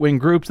the right-wing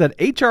groups that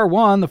H.R.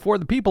 1, the For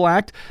the People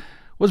Act,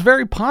 was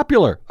very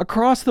popular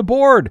across the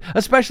board,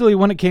 especially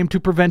when it came to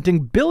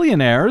preventing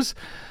billionaires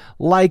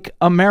like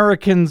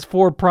Americans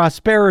for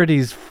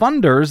Prosperity's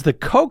funders, the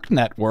Koch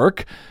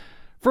network,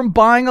 from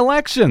buying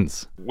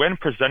elections. When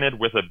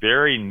presented with a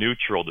very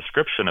neutral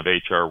description of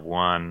H.R.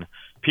 1,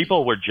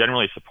 people were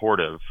generally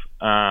supportive.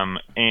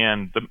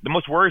 And the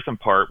most worrisome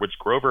part, which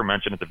Grover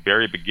mentioned at the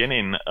very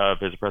beginning of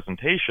his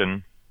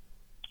presentation,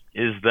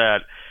 is that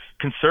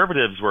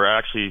conservatives were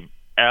actually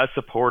as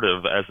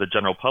supportive as the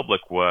general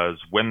public was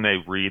when they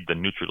read the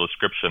neutral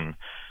description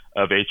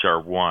of H.R.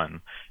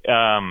 1.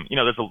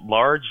 There's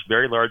a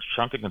very large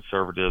chunk of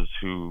conservatives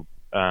who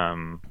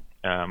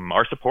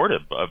are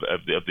supportive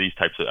of these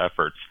types of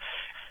efforts.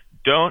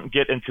 Don't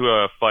get into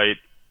a fight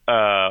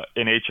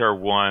in H.R.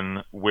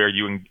 1 where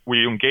you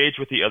engage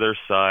with the other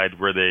side,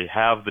 where they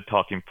have the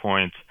talking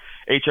point.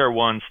 H.R.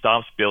 1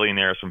 stops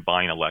billionaires from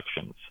buying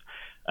elections.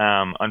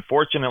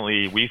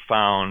 Unfortunately, we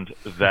found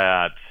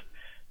that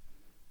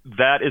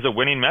is a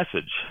winning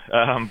message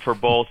for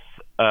both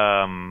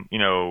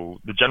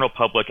the general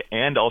public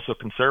and also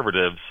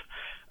conservatives.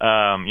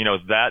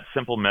 That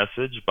simple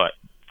message, but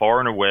far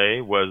and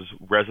away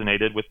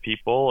resonated with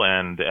people.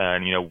 And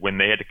when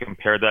they had to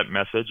compare that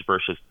message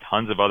versus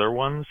tons of other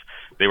ones,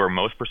 they were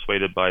most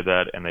persuaded by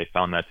that. And they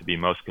found that to be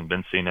most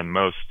convincing and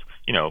most,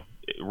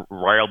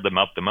 riled them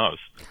up the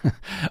most.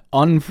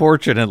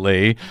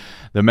 Unfortunately,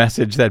 the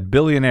message that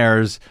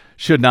billionaires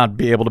should not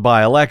be able to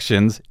buy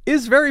elections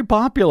is very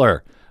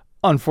popular.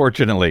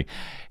 Unfortunately,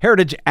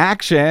 Heritage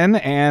Action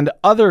and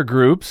other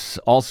groups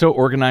also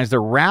organized a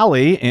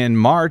rally in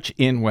March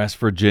in West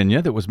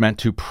Virginia that was meant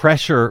to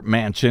pressure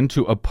Manchin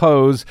to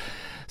oppose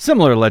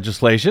similar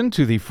legislation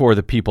to the For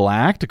the People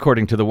Act,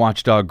 according to the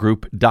watchdog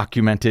group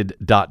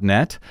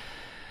Documented.net.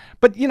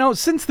 But,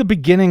 since the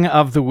beginning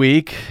of the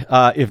week,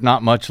 if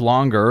not much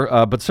longer,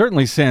 but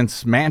certainly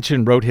since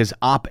Manchin wrote his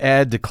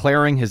op-ed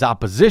declaring his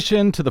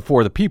opposition to the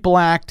For the People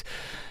Act,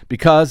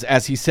 because,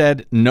 as he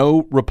said,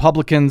 no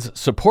Republicans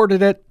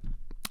supported it,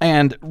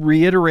 and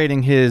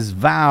reiterating his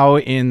vow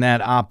in that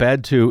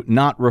op-ed to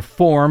not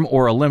reform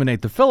or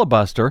eliminate the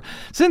filibuster,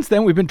 since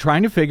then we've been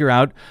trying to figure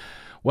out,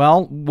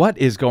 well, what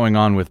is going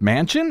on with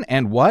Manchin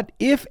and what,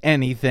 if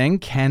anything,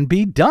 can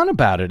be done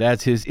about it,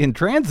 as his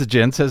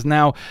intransigence has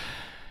now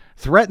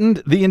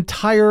threatened the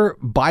entire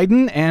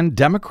Biden and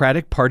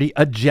Democratic Party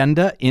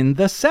agenda in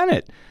the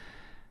Senate.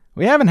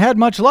 We haven't had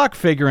much luck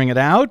figuring it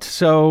out.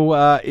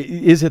 So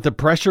is it the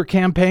pressure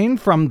campaign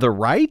from the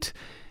right?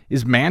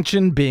 Is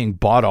Manchin being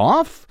bought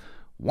off?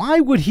 Why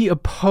would he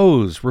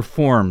oppose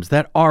reforms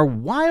that are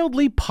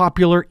wildly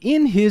popular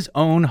in his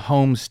own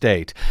home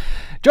state?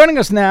 Joining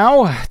us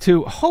now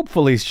to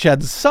hopefully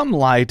shed some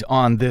light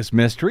on this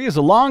mystery is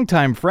a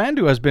longtime friend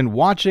who has been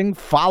watching,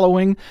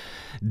 following,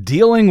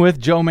 dealing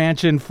with Joe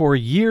Manchin for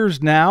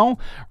years now.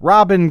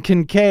 Robyn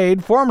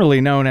Kincaid,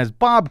 formerly known as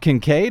Bob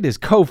Kincaid, is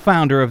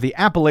co-founder of the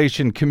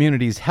Appalachian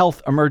Community's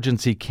Health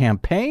Emergency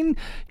Campaign.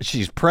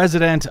 She's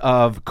president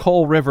of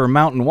Coal River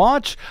Mountain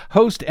Watch,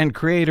 host and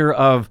creator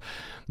of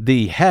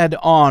the Head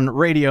On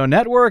Radio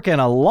Network, and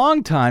a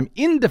longtime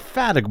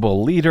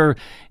indefatigable leader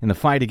in the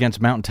fight against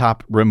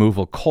mountaintop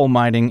removal coal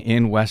mining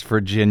in West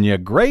Virginia.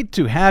 Great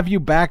to have you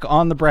back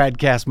on the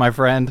BradCast, my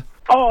friend.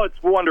 Oh,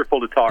 it's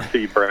wonderful to talk to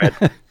you, Brad.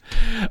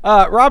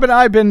 Robyn,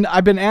 I've been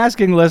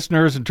asking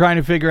listeners and trying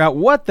to figure out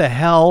what the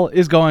hell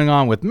is going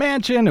on with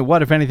Manchin and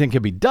what, if anything,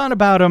 can be done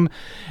about him.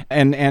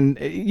 And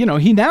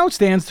he now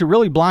stands to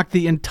really block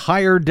the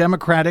entire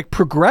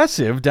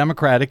progressive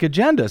Democratic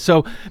agenda.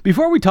 So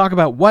before we talk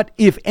about what,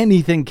 if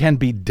anything, can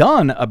be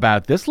done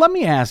about this, let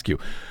me ask you.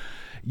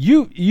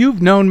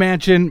 You've known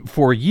Manchin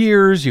for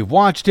years. You've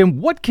watched him.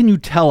 What can you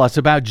tell us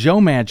about Joe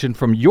Manchin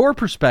from your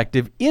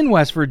perspective in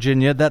West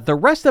Virginia that the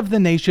rest of the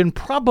nation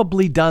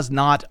probably does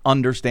not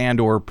understand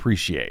or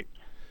appreciate?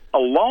 A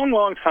long,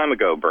 long time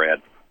ago, Brad,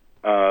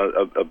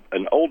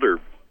 an older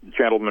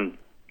gentleman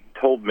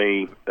told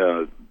me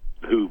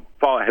who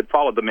had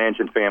followed the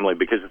Manchin family,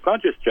 because it's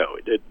not just Joe.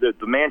 The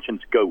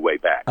Manchins go way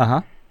back.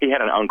 Uh-huh. He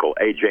had an uncle,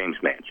 A. James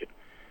Manchin.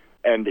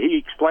 And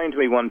he explained to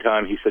me one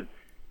time, he said,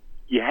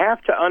 you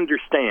have to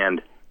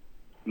understand,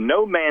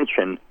 no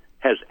Manchin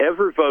has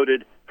ever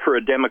voted for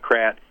a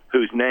Democrat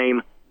whose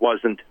name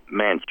wasn't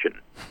Manchin,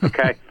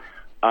 okay?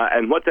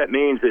 And what that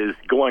means is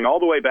going all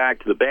the way back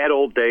to the bad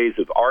old days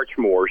of Arch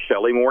Moore,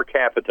 Shelley Moore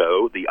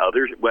Capito, the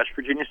other West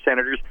Virginia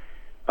senators'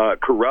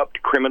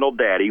 corrupt criminal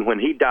daddy. When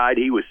he died,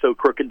 he was so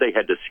crooked they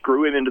had to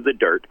screw him into the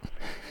dirt.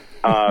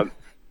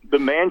 The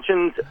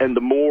Manchins and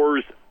the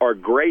Moores are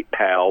great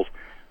pals.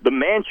 The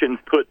Manchins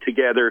put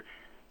together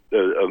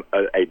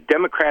a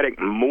Democratic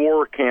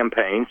Moore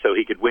campaign so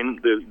he could win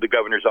the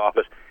governor's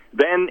office.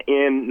 Then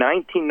in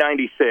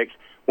 1996,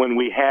 when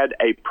we had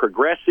a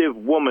progressive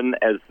woman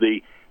as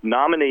the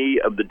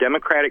nominee of the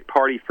Democratic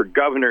Party for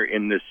governor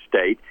in this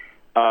state,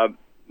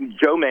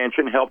 Joe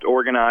Manchin helped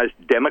organize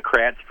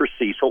Democrats for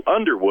Cecil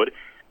Underwood,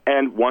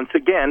 and once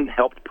again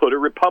helped put a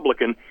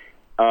Republican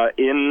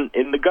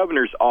in the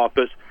governor's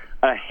office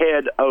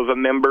ahead of a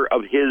member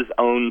of his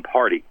own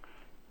party.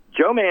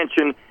 Joe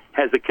Manchin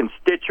has a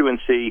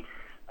constituency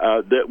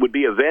that would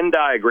be a Venn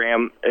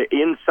diagram.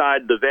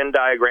 Inside the Venn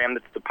diagram,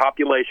 that's the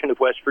population of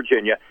West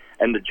Virginia,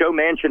 and the Joe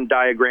Manchin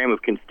diagram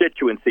of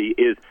constituency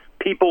is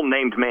people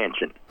named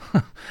Manchin,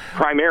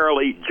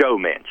 primarily Joe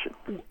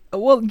Manchin.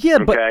 Well, yeah,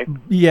 okay?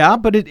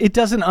 but it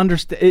doesn't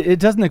it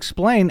doesn't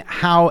explain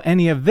how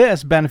any of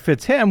this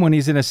benefits him when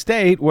he's in a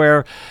state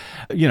where,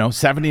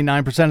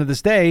 79% of the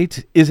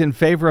state is in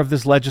favor of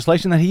this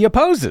legislation that he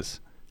opposes.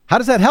 How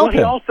does that help him?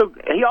 He also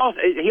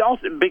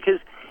because,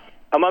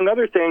 among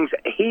other things,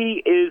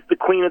 he is the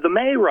Queen of the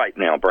May right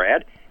now,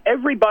 Brad.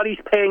 Everybody's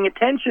paying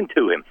attention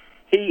to him.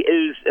 He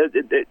is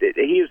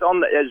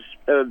on the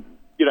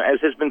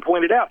as has been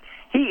pointed out,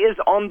 he is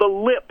on the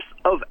lips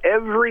of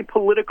every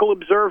political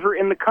observer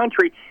in the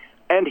country,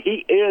 and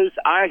he is,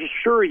 I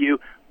assure you,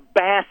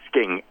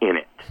 basking in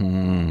it.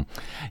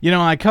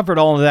 I covered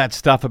all of that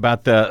stuff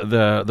about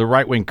the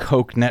right-wing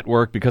Koch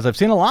network because I've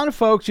seen a lot of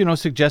folks,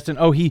 suggesting,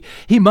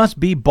 he must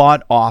be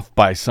bought off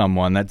by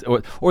someone,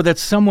 or that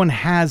someone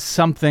has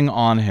something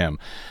on him.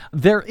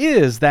 There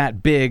is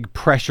that big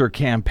pressure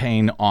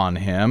campaign on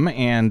him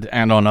and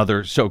on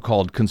other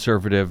so-called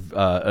conservative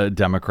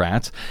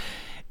Democrats.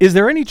 Is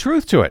there any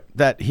truth to it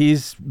that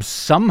he's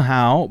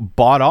somehow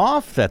bought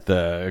off, that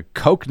the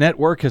Koch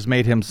network has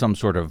made him some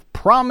sort of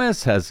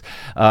promise, has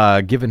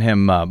given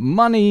him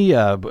money?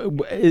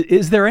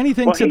 Is there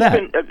anything to that?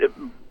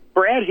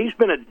 Brad, he's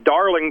been a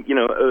darling,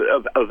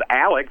 of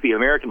ALEC, the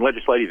American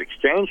Legislative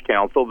Exchange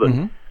Council,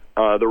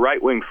 the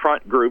right-wing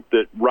front group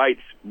that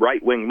writes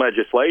right-wing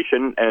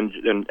legislation,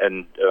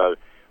 and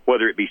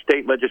whether it be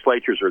state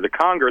legislatures or the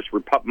Congress,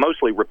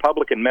 mostly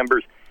Republican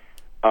members,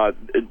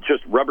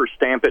 just rubber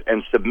stamp it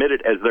and submit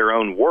it as their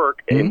own work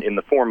in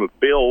the form of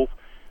bills.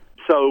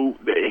 So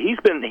he's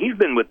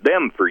been with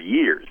them for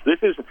years. This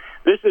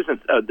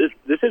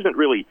isn't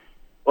really.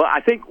 Well, I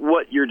think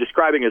what you're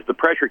describing as the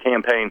pressure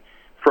campaign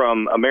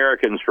from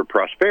Americans for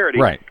Prosperity,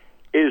 right,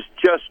 is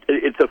just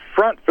it's a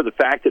front for the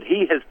fact that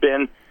he has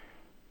been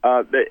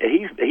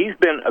he's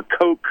been a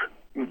Koch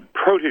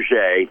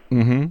protege,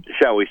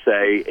 shall we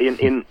say,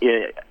 in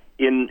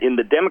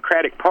the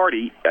Democratic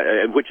Party,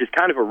 which is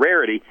kind of a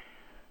rarity.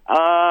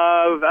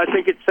 I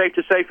think it's safe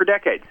to say for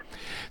decades.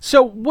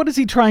 So what is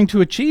he trying to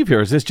achieve here?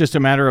 Is this just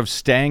a matter of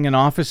staying in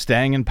office,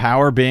 staying in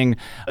power, being,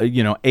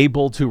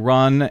 able to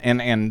run?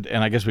 And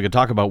I guess we could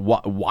talk about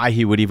why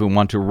he would even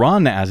want to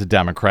run as a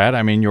Democrat.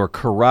 I mean, your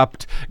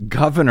corrupt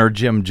governor,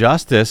 Jim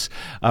Justice,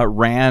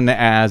 ran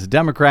as a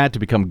Democrat to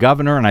become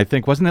governor. And I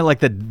think, wasn't it like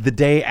the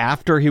day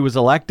after he was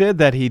elected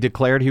that he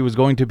declared he was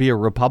going to be a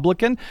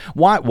Republican?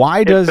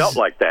 Why does it felt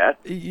like that?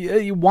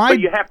 Why?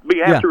 But you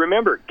have to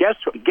remember, guess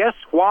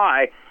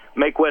why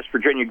Make West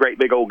Virginia Great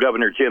Big Old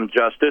Governor Jim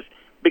Justice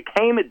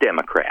became a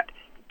Democrat.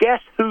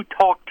 Guess who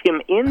talked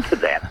him into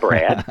that,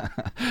 Brad?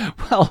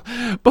 Well,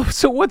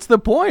 so what's the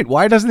point?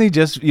 Why doesn't he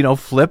just,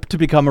 flip to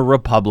become a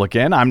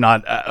Republican?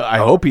 I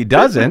hope he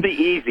doesn't. This is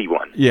the easy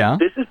one. Yeah.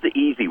 This is the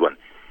easy one.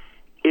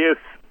 If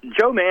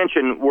Joe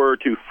Manchin were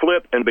to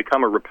flip and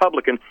become a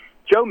Republican,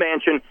 Joe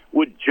Manchin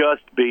would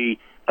just be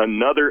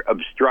another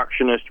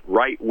obstructionist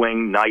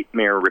right-wing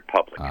nightmare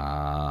Republican.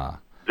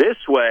 This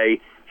way,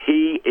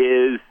 he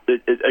is,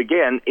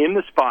 again, in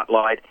the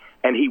spotlight,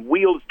 and he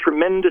wields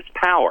tremendous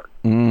power.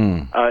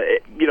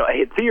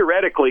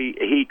 Theoretically,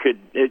 he could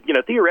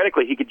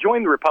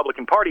join the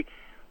Republican Party,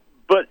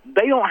 but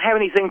they don't have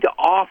anything to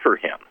offer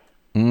him.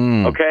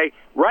 Okay?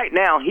 Right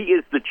now, he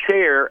is the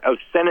chair of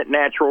Senate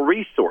Natural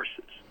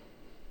Resources.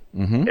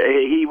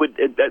 He would...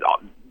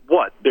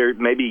 What?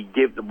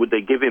 Would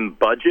they give him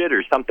budget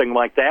or something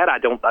like that? I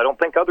don't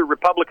think other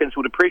Republicans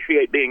would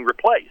appreciate being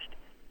replaced.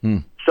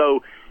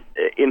 So,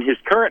 in his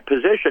current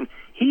position,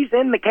 he's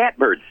in the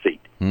catbird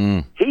seat.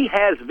 He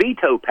has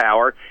veto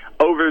power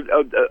over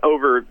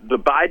the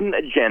Biden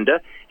agenda.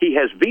 He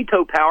has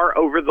veto power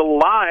over the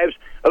lives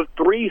of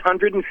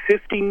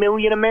 350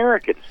 million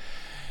Americans,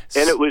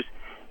 and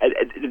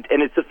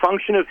it's a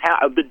function of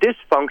the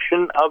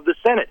dysfunction of the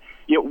Senate.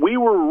 We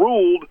were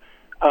ruled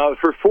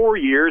for 4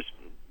 years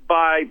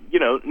by,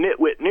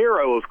 nitwit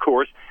Nero, of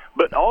course,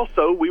 but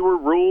also we were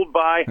ruled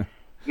by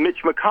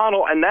Mitch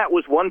McConnell, and that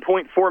was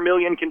 1.4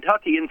 million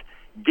Kentuckians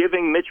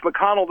giving Mitch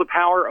McConnell the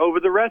power over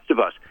the rest of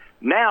us.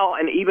 Now,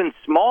 an even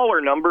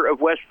smaller number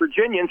of West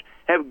Virginians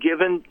have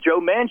given Joe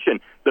Manchin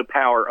the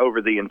power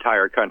over the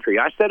entire country.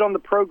 I said on the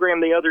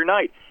program the other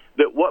night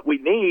that what we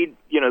need,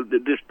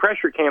 this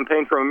pressure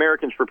campaign from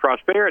Americans for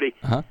Prosperity,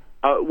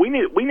 we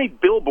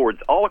need billboards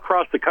all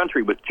across the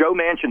country with Joe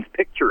Manchin's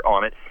picture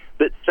on it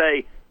that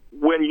say,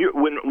 when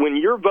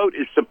your vote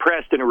is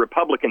suppressed in a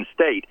Republican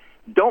state,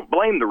 don't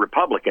blame the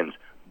Republicans,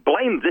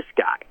 blame this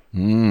guy.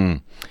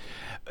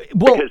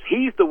 Well, because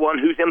he's the one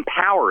who's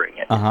empowering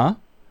it.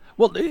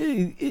 Well,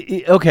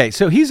 okay,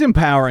 so he's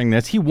empowering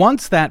this. He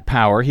wants that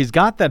power. He's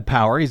got that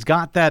power. He's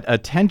got that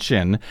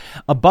attention.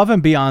 Above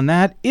and beyond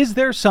that, is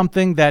there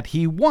something that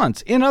he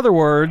wants? In other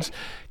words,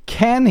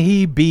 can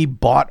he be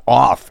bought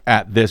off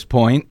at this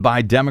point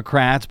by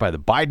Democrats, by the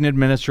Biden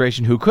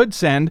administration, who could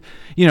send,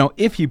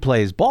 if he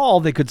plays ball,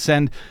 they could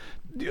send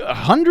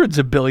hundreds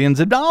of billions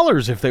of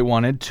dollars if they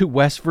wanted to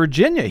West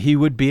Virginia. He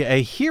would be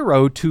a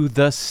hero to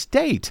the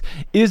state.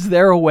 Is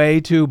there a way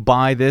to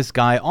buy this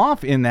guy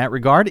off in that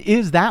regard?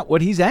 Is that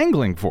what he's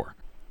angling for?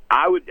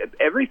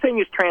 Everything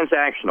is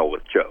transactional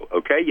with Joe.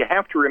 Okay, you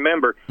have to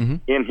remember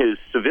in his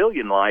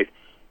civilian life,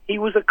 he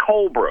was a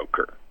coal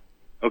broker.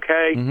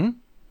 Okay,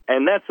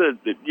 and that's a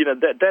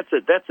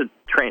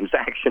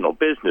transactional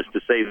business, to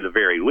say the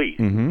very least.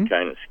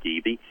 Kind of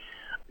skeevy.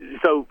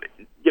 So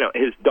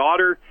his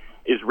daughter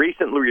is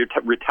recently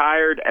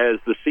retired as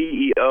the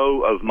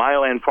CEO of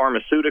Mylan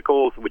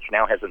Pharmaceuticals, which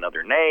now has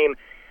another name,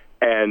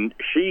 and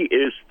she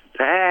is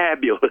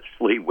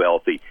fabulously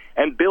wealthy.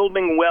 And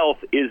building wealth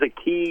is a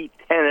key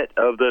tenet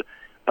of the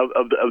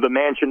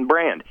Manchin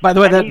brand. By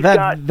the way,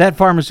 that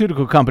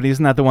pharmaceutical company,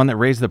 isn't that the one that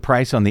raised the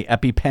price on the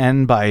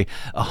EpiPen by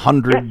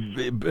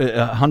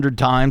 100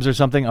 times or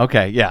something?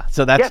 Okay, yeah.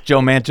 So that's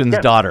Joe Manchin's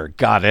daughter.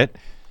 Got it.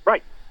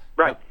 Right.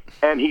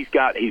 And he's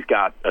got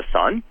a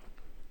son.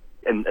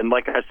 And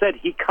like I said,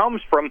 he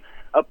comes from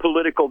a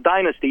political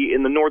dynasty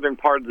in the northern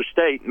part of the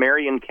state,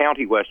 Marion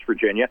County, West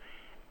Virginia,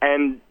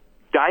 and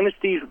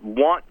dynasties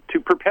want to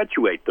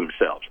perpetuate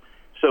themselves.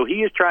 So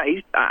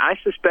I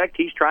suspect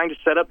he's trying to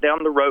set up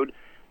down the road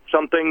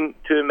something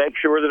to make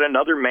sure that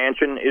another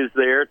Manchin is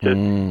there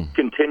to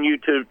continue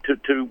to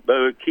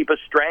keep a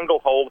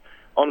stranglehold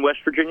on West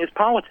Virginia's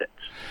politics.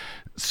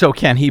 So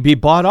can he be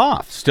bought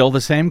off? Still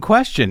the same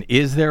question.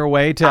 Is there a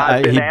way to?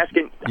 I've been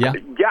asking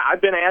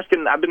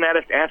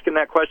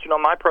that question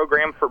on my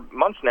program for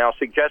months now,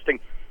 suggesting,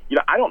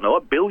 I don't know,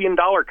 $1 billion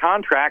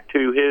contract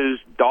to his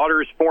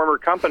daughter's former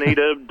company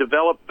to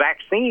develop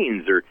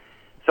vaccines or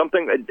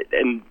something,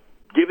 and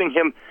giving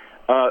him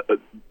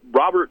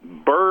Robert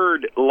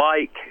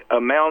Byrd-like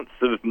amounts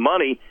of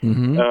money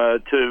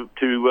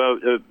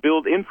to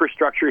build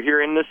infrastructure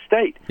here in this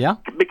state. Yeah,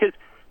 because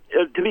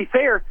to be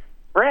fair,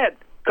 Brad,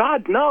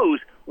 God knows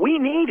we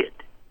need it.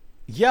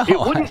 Yeah, it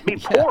wouldn't be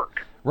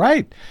pork.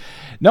 Right.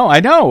 No, I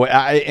know.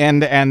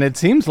 And it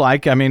seems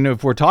like,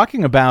 if we're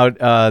talking about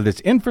this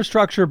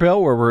infrastructure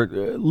bill where we're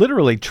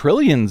literally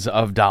trillions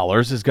of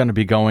dollars is going to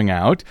be going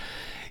out,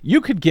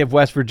 you could give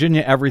West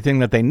Virginia everything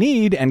that they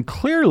need. And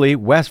clearly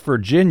West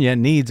Virginia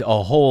needs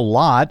a whole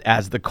lot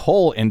as the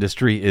coal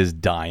industry is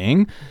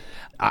dying.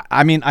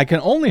 I can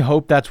only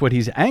hope that's what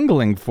he's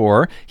angling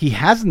for. He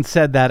hasn't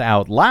said that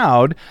out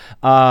loud.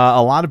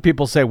 A lot of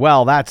people say,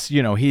 well, that's,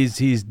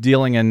 he's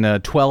dealing in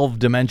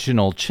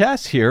 12-dimensional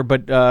chess here.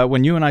 But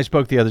when you and I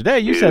spoke the other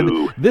day, you said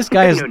this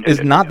guy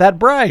is not that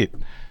bright.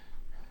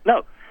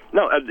 No.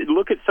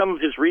 Look at some of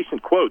his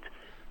recent quotes.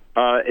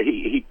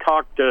 He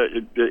talked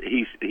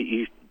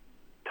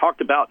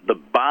about the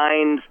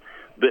binds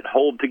that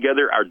hold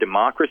together our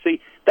democracy.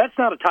 That's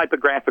not a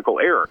typographical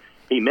error.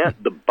 He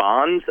meant the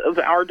bonds of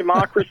our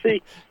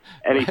democracy,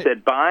 and he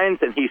said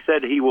binds, and he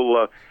said he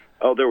will.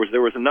 There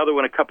was another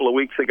one a couple of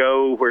weeks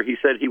ago where he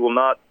said he will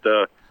not.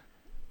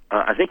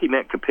 I think he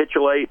meant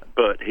capitulate,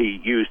 but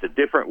he used a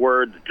different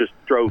word that just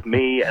drove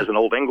me, as an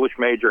old English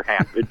major,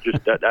 half. It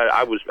just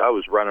I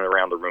was running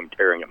around the room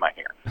tearing at my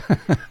hair.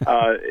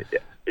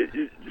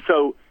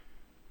 So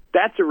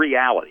that's a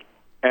reality,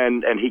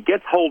 and he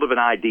gets hold of an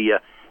idea,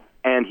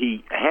 and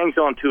he hangs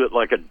on to it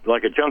like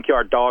a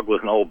junkyard dog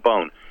with an old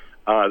bone.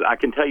 I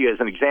can tell you as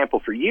an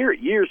example, for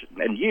years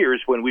and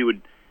years, when we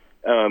would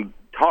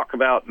talk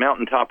about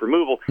mountaintop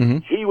removal,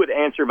 he would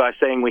answer by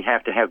saying we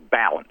have to have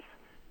balance.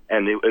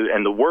 And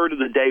the word of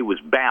the day was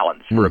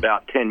balance for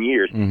about 10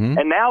 years.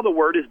 And now the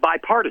word is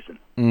bipartisan.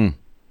 And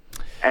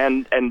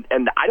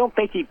I don't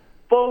think he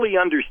fully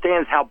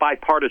understands how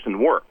bipartisan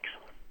works.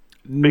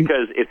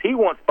 Because if he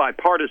wants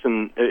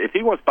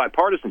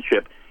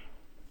bipartisanship,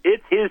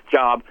 it's his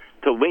job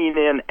to lean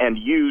in and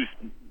use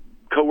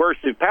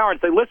coercive power and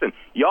say, listen,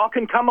 y'all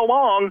can come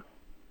along,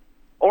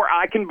 or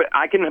I can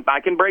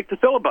break the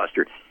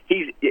filibuster.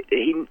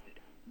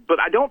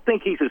 But I don't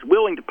think he's as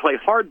willing to play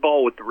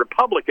hardball with the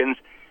Republicans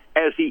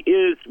as he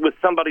is with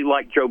somebody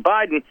like Joe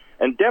Biden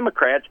and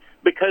Democrats,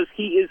 because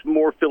he is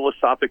more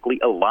philosophically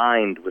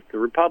aligned with the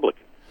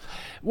Republicans.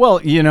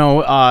 Well,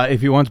 if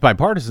he wants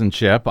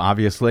bipartisanship,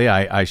 obviously,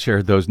 I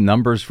shared those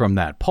numbers from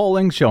that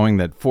polling showing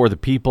that For the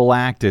People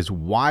Act is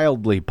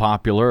wildly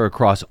popular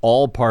across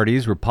all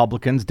parties,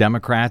 Republicans,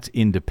 Democrats,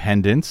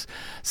 Independents,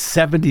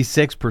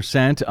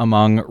 76%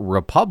 among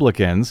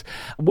Republicans.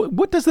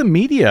 What does the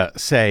media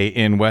say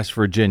in West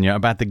Virginia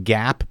about the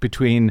gap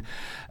between,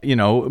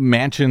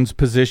 Manchin's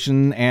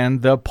position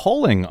and the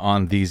polling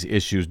on these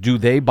issues? Do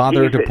they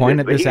bother to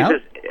point this out?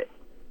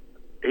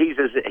 He's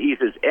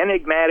as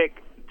enigmatic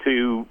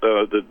to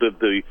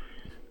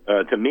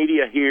to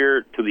media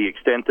here, to the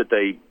extent that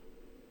they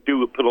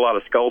do put a lot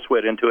of skull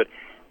sweat into it,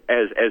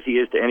 as he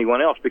is to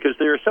anyone else, because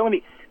there are so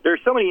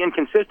many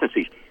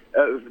inconsistencies.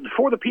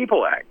 For the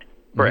People Act,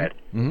 Brad,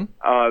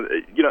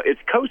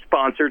 it's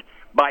co-sponsored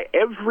by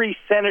every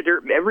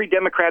senator, every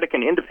Democratic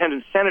and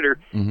Independent senator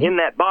in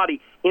that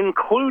body,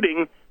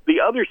 including the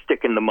other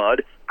stick in the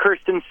mud,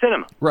 Kyrsten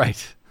Sinema.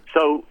 Right.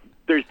 So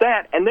there's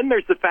that, and then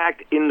there's the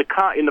fact in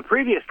the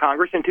previous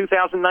Congress in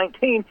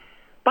 2019,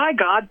 by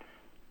God,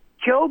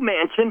 Joe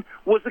Manchin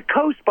was a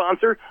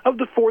co-sponsor of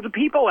the For the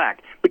People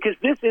Act, because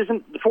this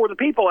isn't the For the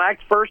People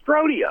Act's first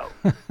rodeo.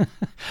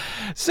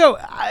 So,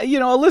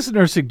 a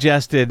listener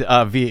suggested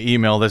via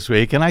email this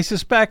week, and I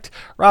suspect,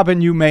 Robyn,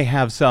 you may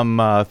have some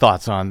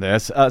thoughts on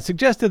this,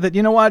 suggested that,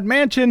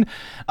 Manchin,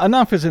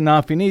 enough is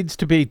enough. He needs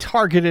to be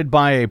targeted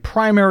by a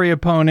primary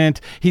opponent.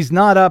 He's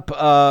not up,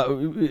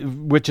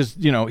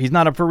 he's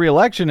not up for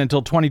re-election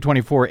until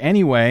 2024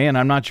 anyway, and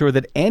I'm not sure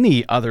that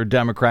any other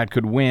Democrat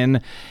could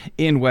win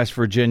in West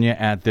Virginia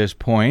at this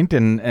point,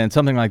 and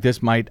something like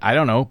this might,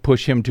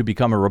 push him to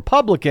become a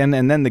Republican,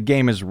 and then the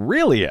game is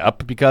really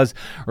up because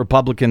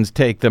Republicans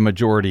take the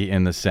majority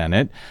in the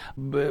Senate.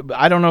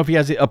 I don't know if he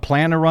has a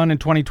plan to run in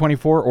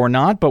 2024 or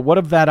not, but what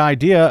of that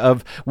idea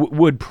of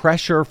would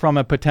pressure from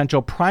a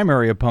potential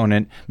primary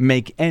opponent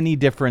make any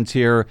difference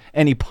here,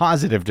 any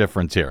positive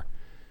difference here?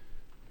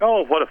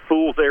 Oh, what a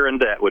fool's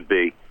errand that would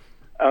be.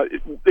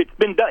 It's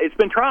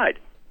been tried.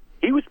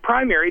 He was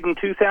primaried in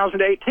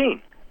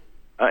 2018.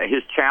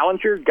 His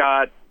challenger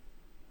got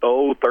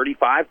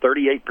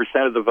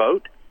 38% of the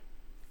vote,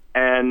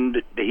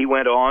 and he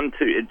went on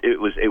to it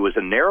was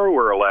a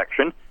narrower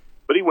election,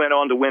 but he went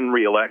on to win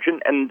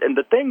re-election. And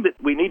the thing that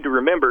we need to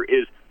remember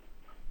is,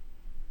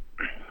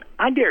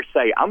 I dare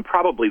say I'm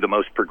probably the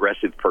most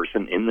progressive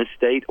person in this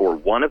state, or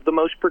one of the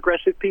most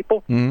progressive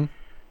people. Mm-hmm.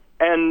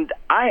 And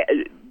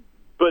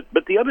but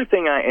the other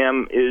thing I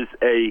am is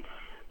a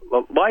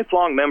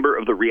lifelong member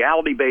of the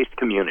reality-based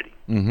community.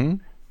 Mm-hmm.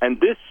 And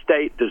this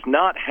state does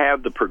not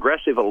have the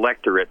progressive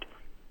electorate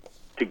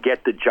to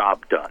get the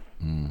job done.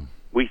 Mm.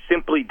 We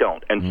simply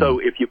don't. And so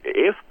if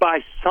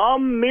by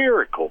some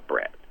miracle,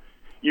 Brad,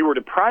 you were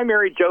to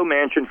primary Joe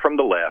Manchin from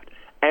the left,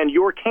 and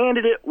your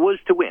candidate was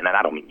to win, and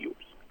I don't mean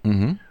yours,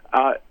 then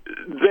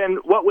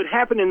what would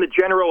happen in the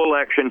general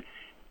election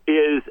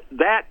is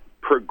that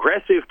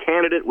progressive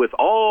candidate with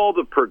all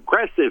the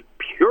progressive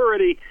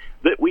purity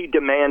that we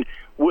demand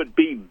would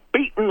be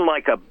beaten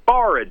like a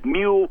borrowed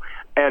mule,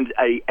 and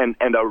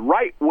a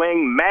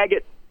right-wing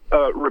maggot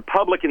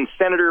Republican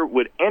senator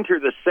would enter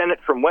the Senate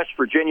from West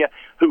Virginia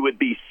who would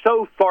be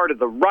so far to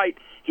the right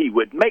he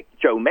would make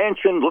Joe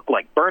Manchin look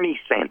like Bernie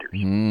Sanders.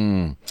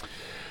 Mm.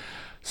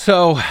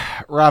 So,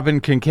 Robyn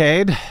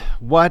Kincaid,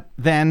 what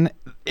then,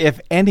 if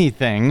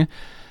anything,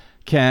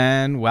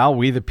 can,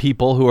 we the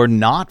people who are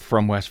not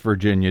from West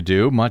Virginia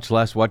do, much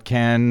less what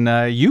can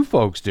you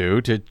folks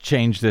do to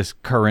change this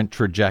current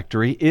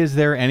trajectory? Is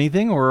there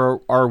anything,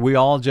 or are we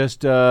all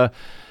just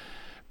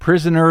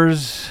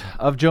prisoners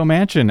of Joe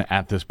Manchin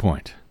at this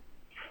point?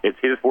 It's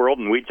his world,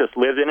 and we just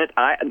live in it.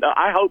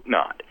 I hope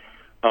not.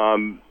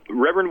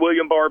 Reverend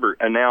William Barber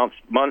announced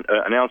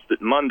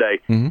that Monday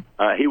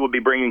he will be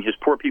bringing his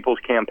Poor People's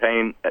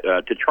Campaign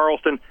to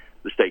Charleston,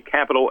 the state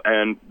capital,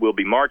 and will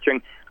be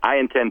marching. I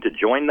intend to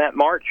join that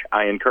march.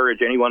 I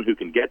encourage anyone who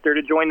can get there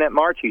to join that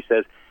march. He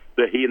says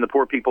that he and the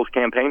Poor People's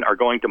Campaign are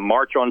going to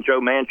march on Joe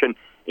Manchin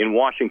in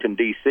Washington,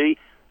 D.C.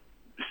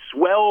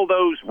 Swell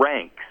those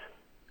ranks,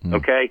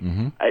 okay?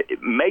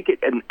 Mm-hmm. Make it,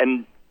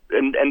 and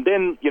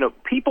then,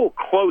 people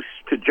close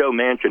to Joe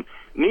Manchin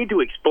need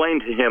to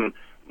explain to him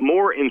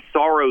more in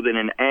sorrow than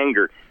in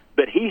anger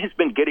that he has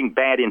been getting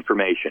bad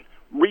information,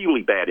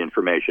 really bad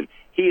information.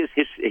 He is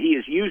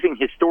using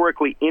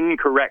historically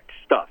incorrect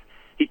stuff.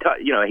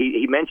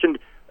 He mentioned,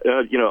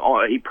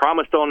 he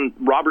promised on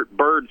Robert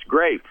Byrd's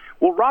grave.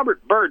 Well,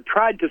 Robert Byrd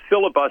tried to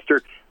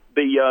filibuster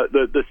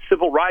the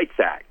Civil Rights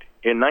Act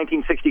in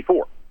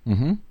 1964.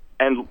 Mm-hmm.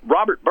 And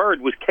Robert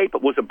Byrd was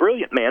a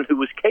brilliant man who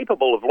was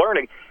capable of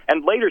learning,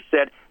 and later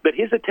said that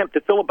his attempt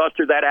to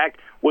filibuster that act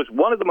was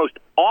one of the most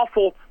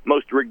awful,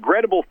 most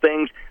regrettable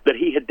things that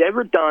he had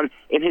ever done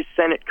in his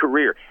Senate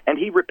career, and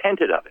he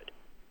repented of it.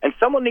 And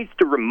someone needs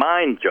to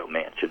remind Joe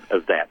Manchin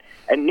of that,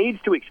 and needs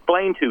to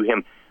explain to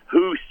him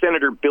who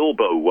Senator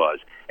Bilbo was,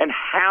 and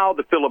how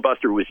the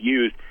filibuster was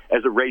used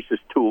as a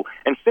racist tool,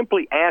 and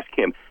simply ask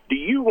him, do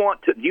you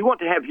want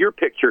to have your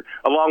picture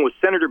along with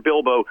Senator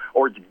Bilbo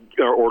or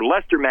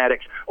Lester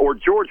Maddox or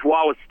George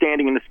Wallace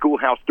standing in the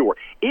schoolhouse door?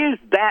 Is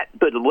that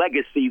the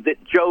legacy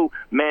that Joe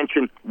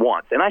Manchin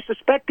wants? And I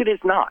suspect it is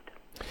not.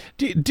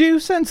 Do you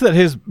sense that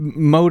his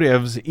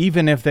motives,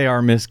 even if they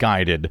are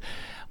misguided,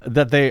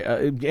 that they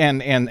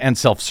and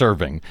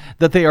self-serving,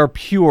 that they are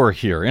pure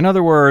here? In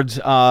other words,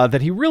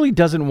 that he really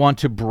doesn't want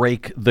to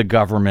break the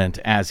government,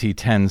 as he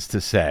tends to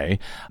say.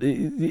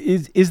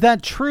 Is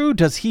that true?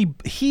 Does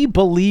he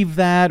believe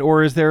that,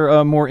 or is there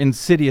a more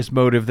insidious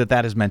motive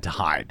that is meant to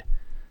hide?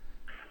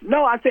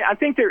 No, I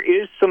think there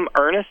is some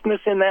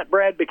earnestness in that,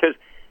 Brad, because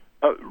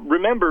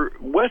remember,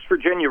 West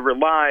Virginia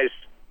relies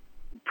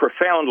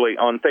profoundly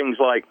on things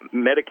like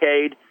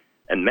Medicaid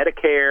and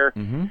Medicare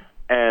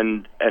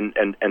and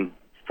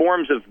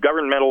forms of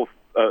governmental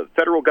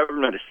federal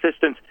government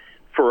assistance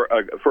for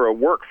a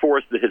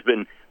workforce that has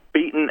been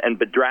beaten and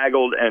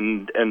bedraggled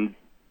and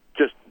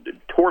just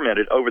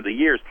tormented over the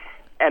years.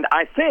 And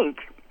I think,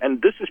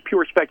 and this is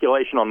pure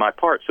speculation on my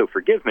part, so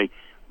forgive me,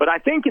 but I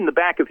think in the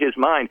back of his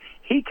mind,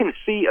 he can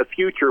see a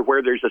future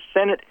where there's a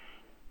Senate,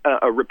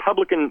 a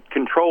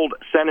Republican-controlled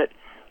Senate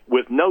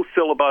with no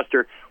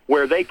filibuster,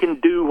 where they can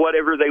do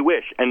whatever they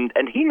wish. And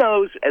he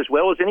knows as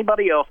well as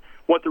anybody else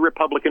what the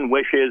Republican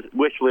wish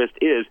list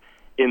is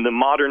in the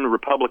modern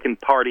Republican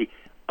Party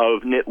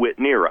of nitwit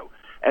Nero,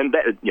 and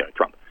that,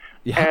 Trump.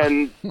 Yeah.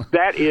 And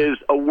that is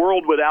a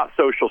world without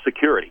Social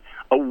Security,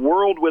 a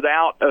world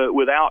without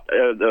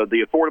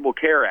the Affordable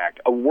Care Act,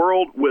 a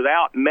world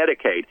without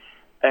Medicaid,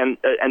 and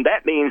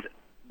that means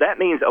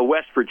a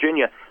West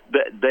Virginia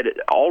that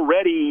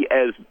already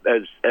as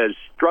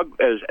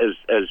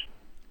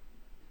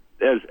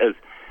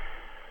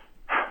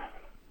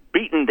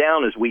beaten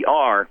down as we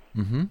are,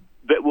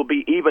 that will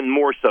be even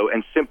more so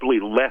and simply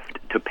left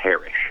to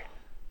perish.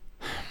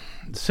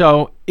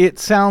 So it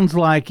sounds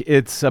like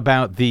it's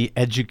about the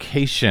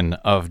education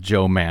of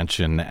Joe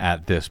Manchin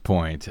at this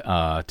point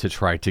to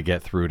try to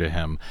get through to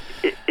him.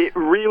 It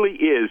really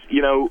is.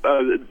 You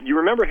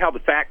remember how the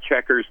fact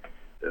checkers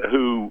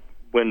who,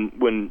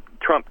 when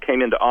Trump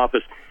came into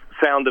office,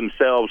 found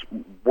themselves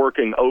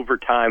working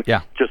overtime,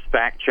 just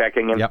fact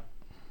checking him. Yep.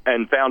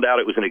 And found out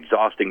it was an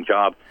exhausting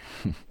job.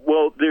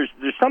 Well, there's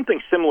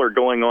something similar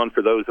going on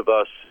for those of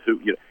us who,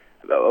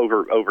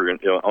 over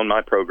on my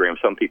program,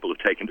 some people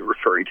have taken to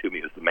referring to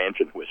me as the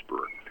Manchin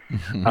Whisperer.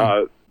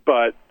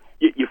 But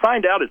you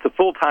find out it's a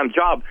full-time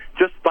job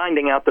just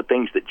finding out the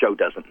things that Joe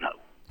doesn't know.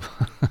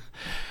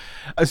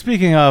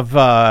 Speaking of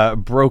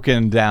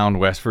broken down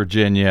West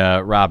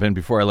Virginia, Robyn,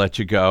 before I let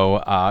you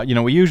go,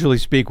 we usually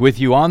speak with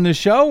you on this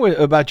show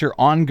about your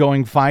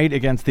ongoing fight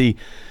against the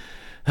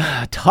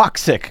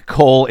toxic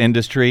coal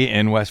industry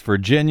in West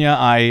Virginia.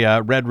 I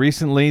read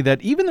recently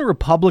that even the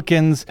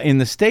Republicans in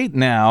the state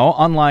now,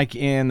 unlike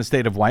in the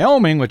state of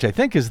Wyoming, which I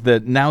think is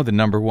now the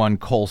number one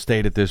coal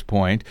state at this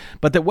point,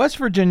 but that West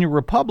Virginia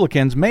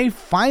Republicans may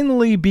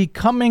finally be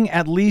coming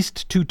at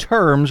least to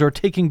terms or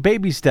taking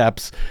baby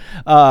steps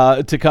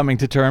to coming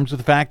to terms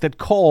with the fact that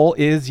coal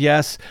is,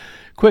 yes,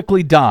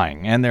 quickly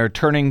dying, and they're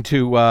turning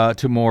to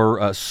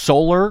more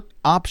solar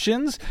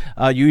options.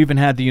 You even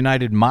had the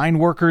United Mine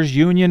Workers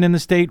Union in the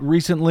state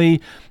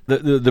recently.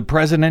 The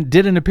president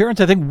did an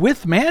appearance, I think,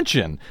 with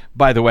Manchin,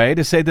 by the way,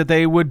 to say that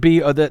they would be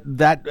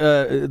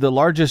the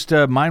largest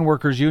mine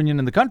workers union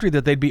in the country,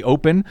 that they'd be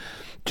open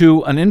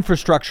to an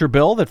infrastructure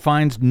bill that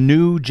finds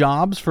new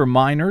jobs for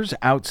miners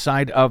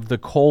outside of the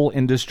coal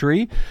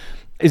industry.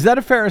 Is that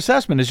a fair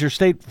assessment? Is your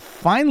state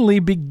finally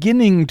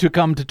beginning to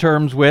come to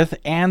terms with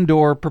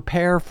and/or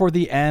prepare for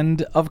the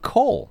end of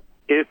coal?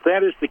 If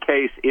that is the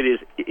case, it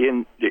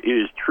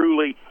is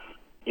truly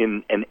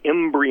in an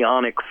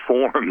embryonic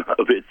form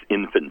of its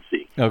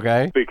infancy.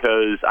 Okay.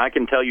 Because I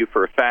can tell you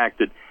for a fact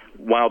that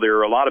while there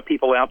are a lot of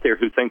people out there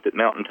who think that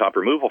mountaintop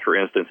removal, for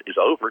instance, is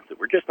over, that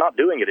we're just not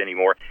doing it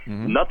anymore,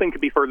 nothing could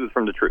be further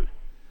from the truth.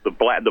 The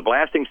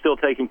blasting's still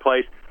taking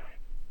place.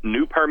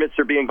 New permits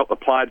are being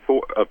applied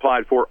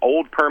for.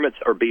 Old permits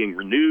are being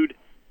renewed.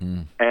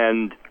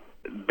 And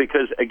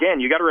because, again,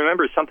 you got to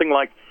remember something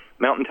like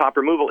mountaintop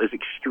removal is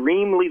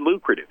extremely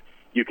lucrative.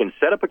 You can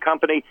set up a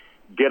company,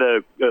 get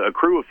a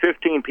crew of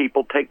 15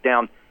 people, take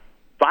down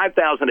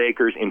 5,000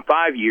 acres in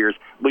 5 years,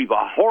 leave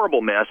a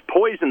horrible mess,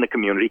 poison the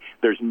community.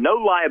 There's no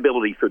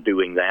liability for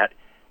doing that.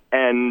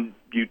 And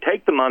you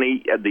take the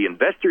money, the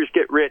investors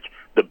get rich,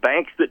 the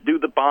banks that do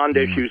the bond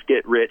issues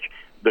get rich,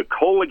 the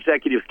coal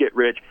executives get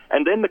rich,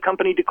 and then the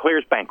company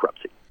declares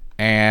bankruptcy.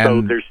 And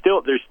so there's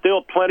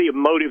still plenty of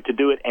motive to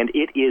do it, and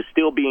it is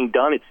still being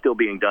done. It's still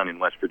being done in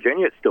West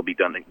Virginia. It's still being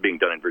done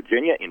in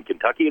Virginia, in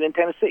Kentucky, and in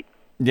Tennessee.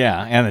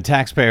 Yeah, and the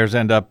taxpayers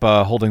end up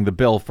holding the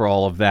bill for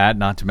all of that,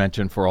 not to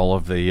mention for all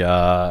of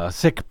the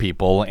sick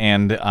people.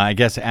 And I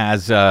guess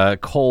as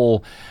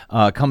coal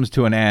comes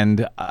to an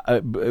end,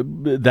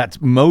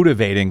 that's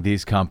motivating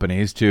these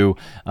companies to,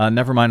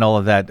 never mind all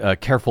of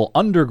that careful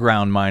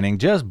underground mining,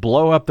 just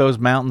blow up those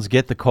mountains,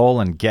 get the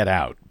coal, and get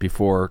out.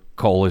 before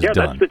coal is done.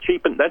 That's the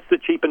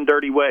cheap and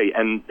dirty way.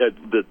 And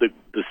the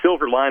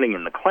silver lining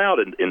in the cloud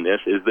in this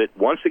is that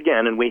once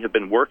again, and we have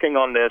been working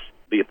on this,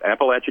 the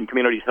Appalachian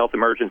Communities Health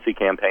Emergency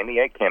Campaign, the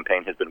ACE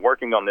campaign, has been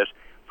working on this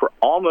for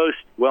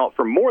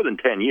for more than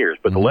 10 years.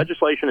 But the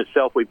legislation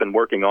itself we've been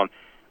working on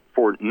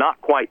for not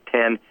quite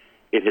 10.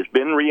 It has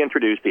been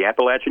reintroduced, the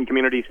Appalachian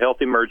Communities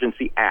Health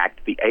Emergency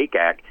Act, the ACE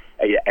Act,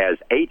 as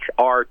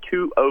H.R.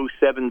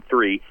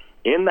 2073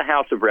 in the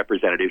House of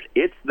Representatives.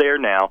 It's there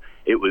now.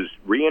 It was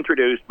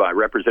reintroduced by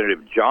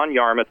Representative John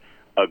Yarmouth,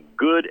 a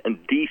good and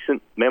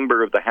decent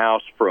member of the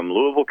House from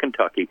Louisville,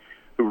 Kentucky,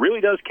 who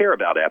really does care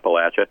about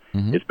Appalachia.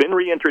 It's been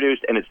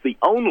reintroduced, and it's the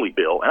only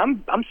bill,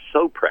 and I'm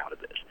so proud of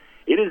this.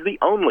 It is the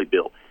only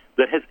bill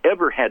that has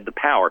ever had the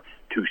power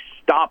to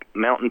stop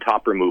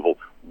mountaintop removal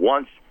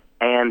once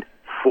and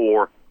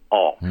for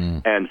all.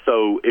 And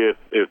so if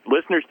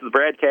listeners to the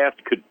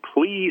BradCast could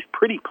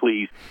pretty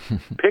please,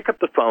 pick up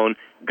the phone,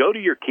 go to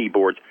your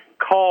keyboards,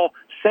 call,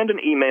 send an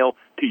email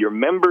to your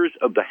members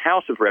of the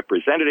House of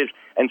Representatives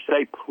and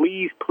say,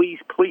 please, please,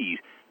 please,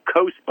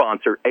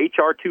 co-sponsor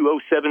H.R.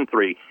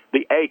 2073,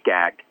 the ACE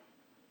Act,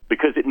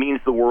 because it means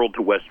the world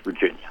to West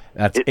Virginia.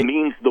 It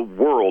means the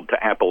world to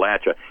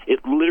Appalachia.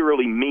 It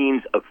literally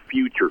means a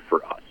future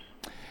for us.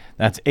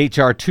 That's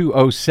H.R.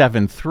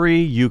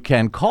 2073. You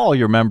can call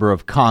your member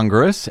of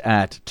Congress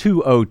at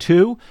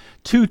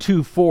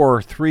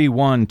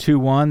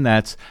 202-224-3121.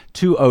 That's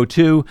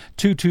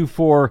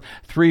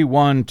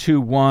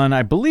 202-224-3121.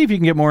 I believe you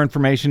can get more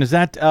information. Is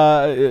that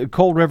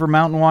Cold River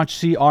Mountain Watch,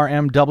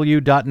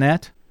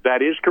 crmw.net?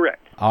 That is correct.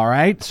 All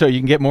right, so you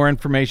can get more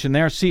information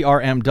there,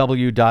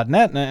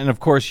 crmw.net. And, of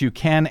course, you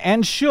can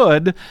and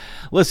should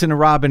listen to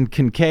Robyn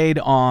Kincaid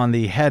on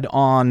the Head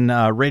On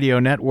radio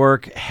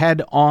network,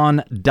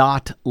 headon.live,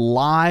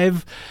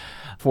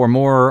 for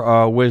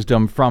more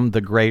wisdom from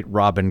the great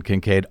Robyn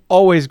Kincaid.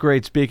 Always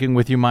great speaking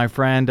with you, my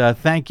friend.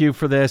 Thank you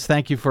for this.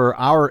 Thank you for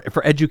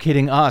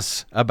educating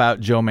us about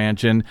Joe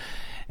Manchin.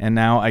 And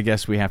now I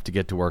guess we have to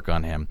get to work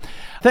on him.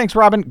 Thanks,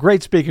 Robyn.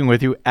 Great speaking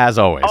with you, as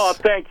always. Oh,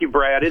 thank you,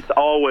 Brad. It's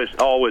always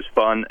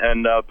fun.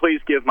 And please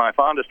give my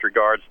fondest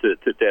regards to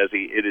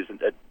Desi. It is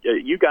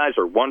you guys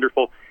are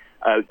wonderful.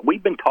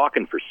 We've been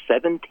talking for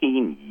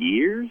 17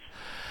 years.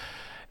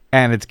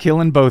 And it's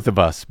killing both of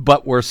us,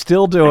 but we're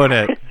still doing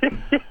it.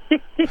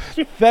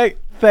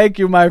 Thank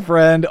you, my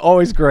friend.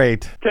 Always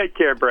great. Take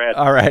care, Brad.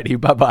 All righty.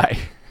 Bye-bye.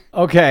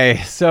 Okay,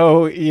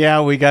 so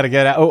yeah, we got to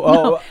get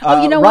out.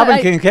 You know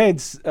Robyn Kincaid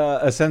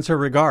sends her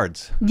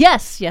regards.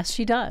 Yes,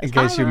 she does. In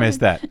case you missed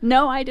that.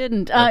 No, I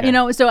didn't.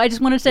 Okay. So I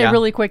just want to say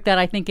really quick that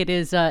I think it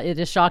is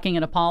shocking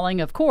and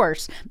appalling. Of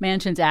course,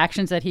 Manchin's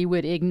actions that he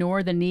would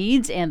ignore the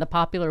needs and the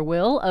popular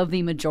will of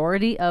the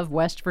majority of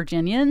West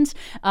Virginians,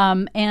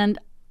 and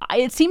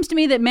it seems to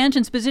me that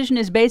Manchin's position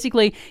is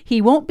basically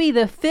he won't be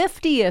the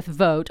 50th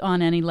vote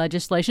on any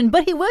legislation,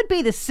 but he would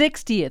be the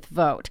 60th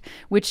vote,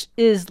 which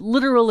is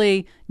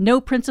literally no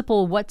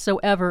principle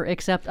whatsoever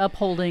except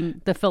upholding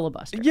the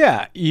filibuster.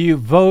 Yeah, you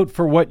vote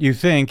for what you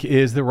think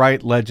is the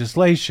right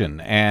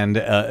legislation.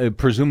 And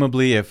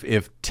presumably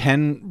if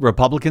 10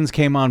 Republicans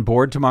came on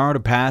board tomorrow to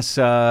pass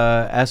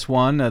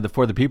S1, the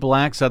For the People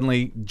Act,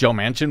 suddenly Joe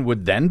Manchin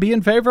would then be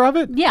in favor of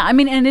it? Yeah, I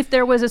mean, and if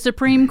there was a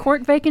Supreme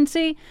Court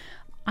vacancy,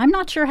 I'm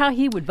not sure how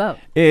he would vote.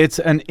 It's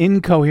an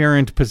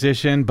incoherent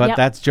position, but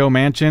that's Joe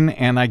Manchin.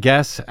 And I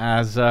guess,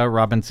 as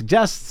Robyn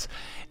suggests,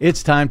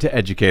 it's time to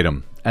educate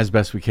him as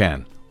best we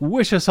can.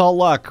 Wish us all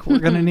luck. We're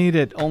going to need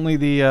it. Only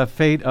the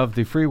fate of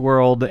the free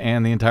world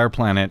and the entire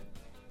planet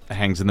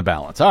hangs in the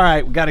balance. All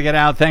right, we got to get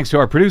out. Thanks to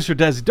our producer,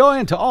 Des Doyen,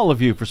 and to all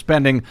of you for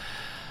spending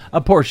a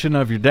portion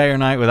of your day or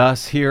night with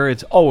us here.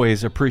 It's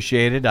always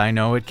appreciated. I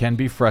know it can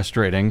be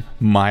frustrating.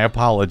 My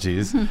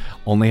apologies.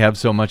 Only have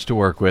so much to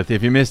work with.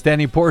 If you missed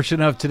any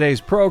portion of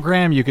today's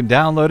program, you can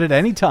download it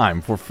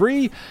anytime for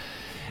free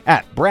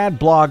at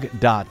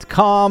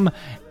bradblog.com.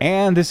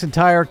 And this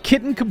entire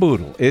kit and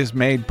caboodle is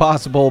made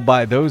possible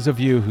by those of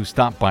you who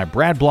stop by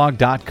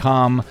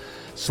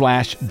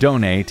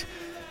bradblog.com/donate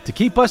to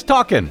keep us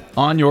talking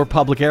on your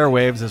public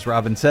airwaves, as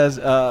Robyn says.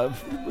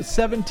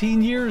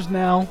 17 years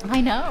now. I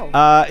know.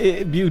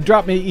 You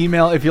drop me an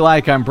email if you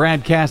like. I'm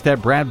BradCast at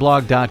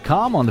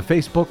bradblog.com. On the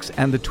Facebooks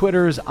and the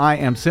Twitters, I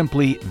am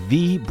simply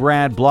the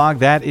Brad Blog.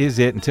 That is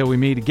it. Until we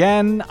meet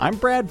again, I'm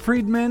Brad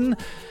Friedman.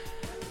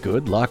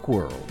 Good luck,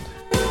 world.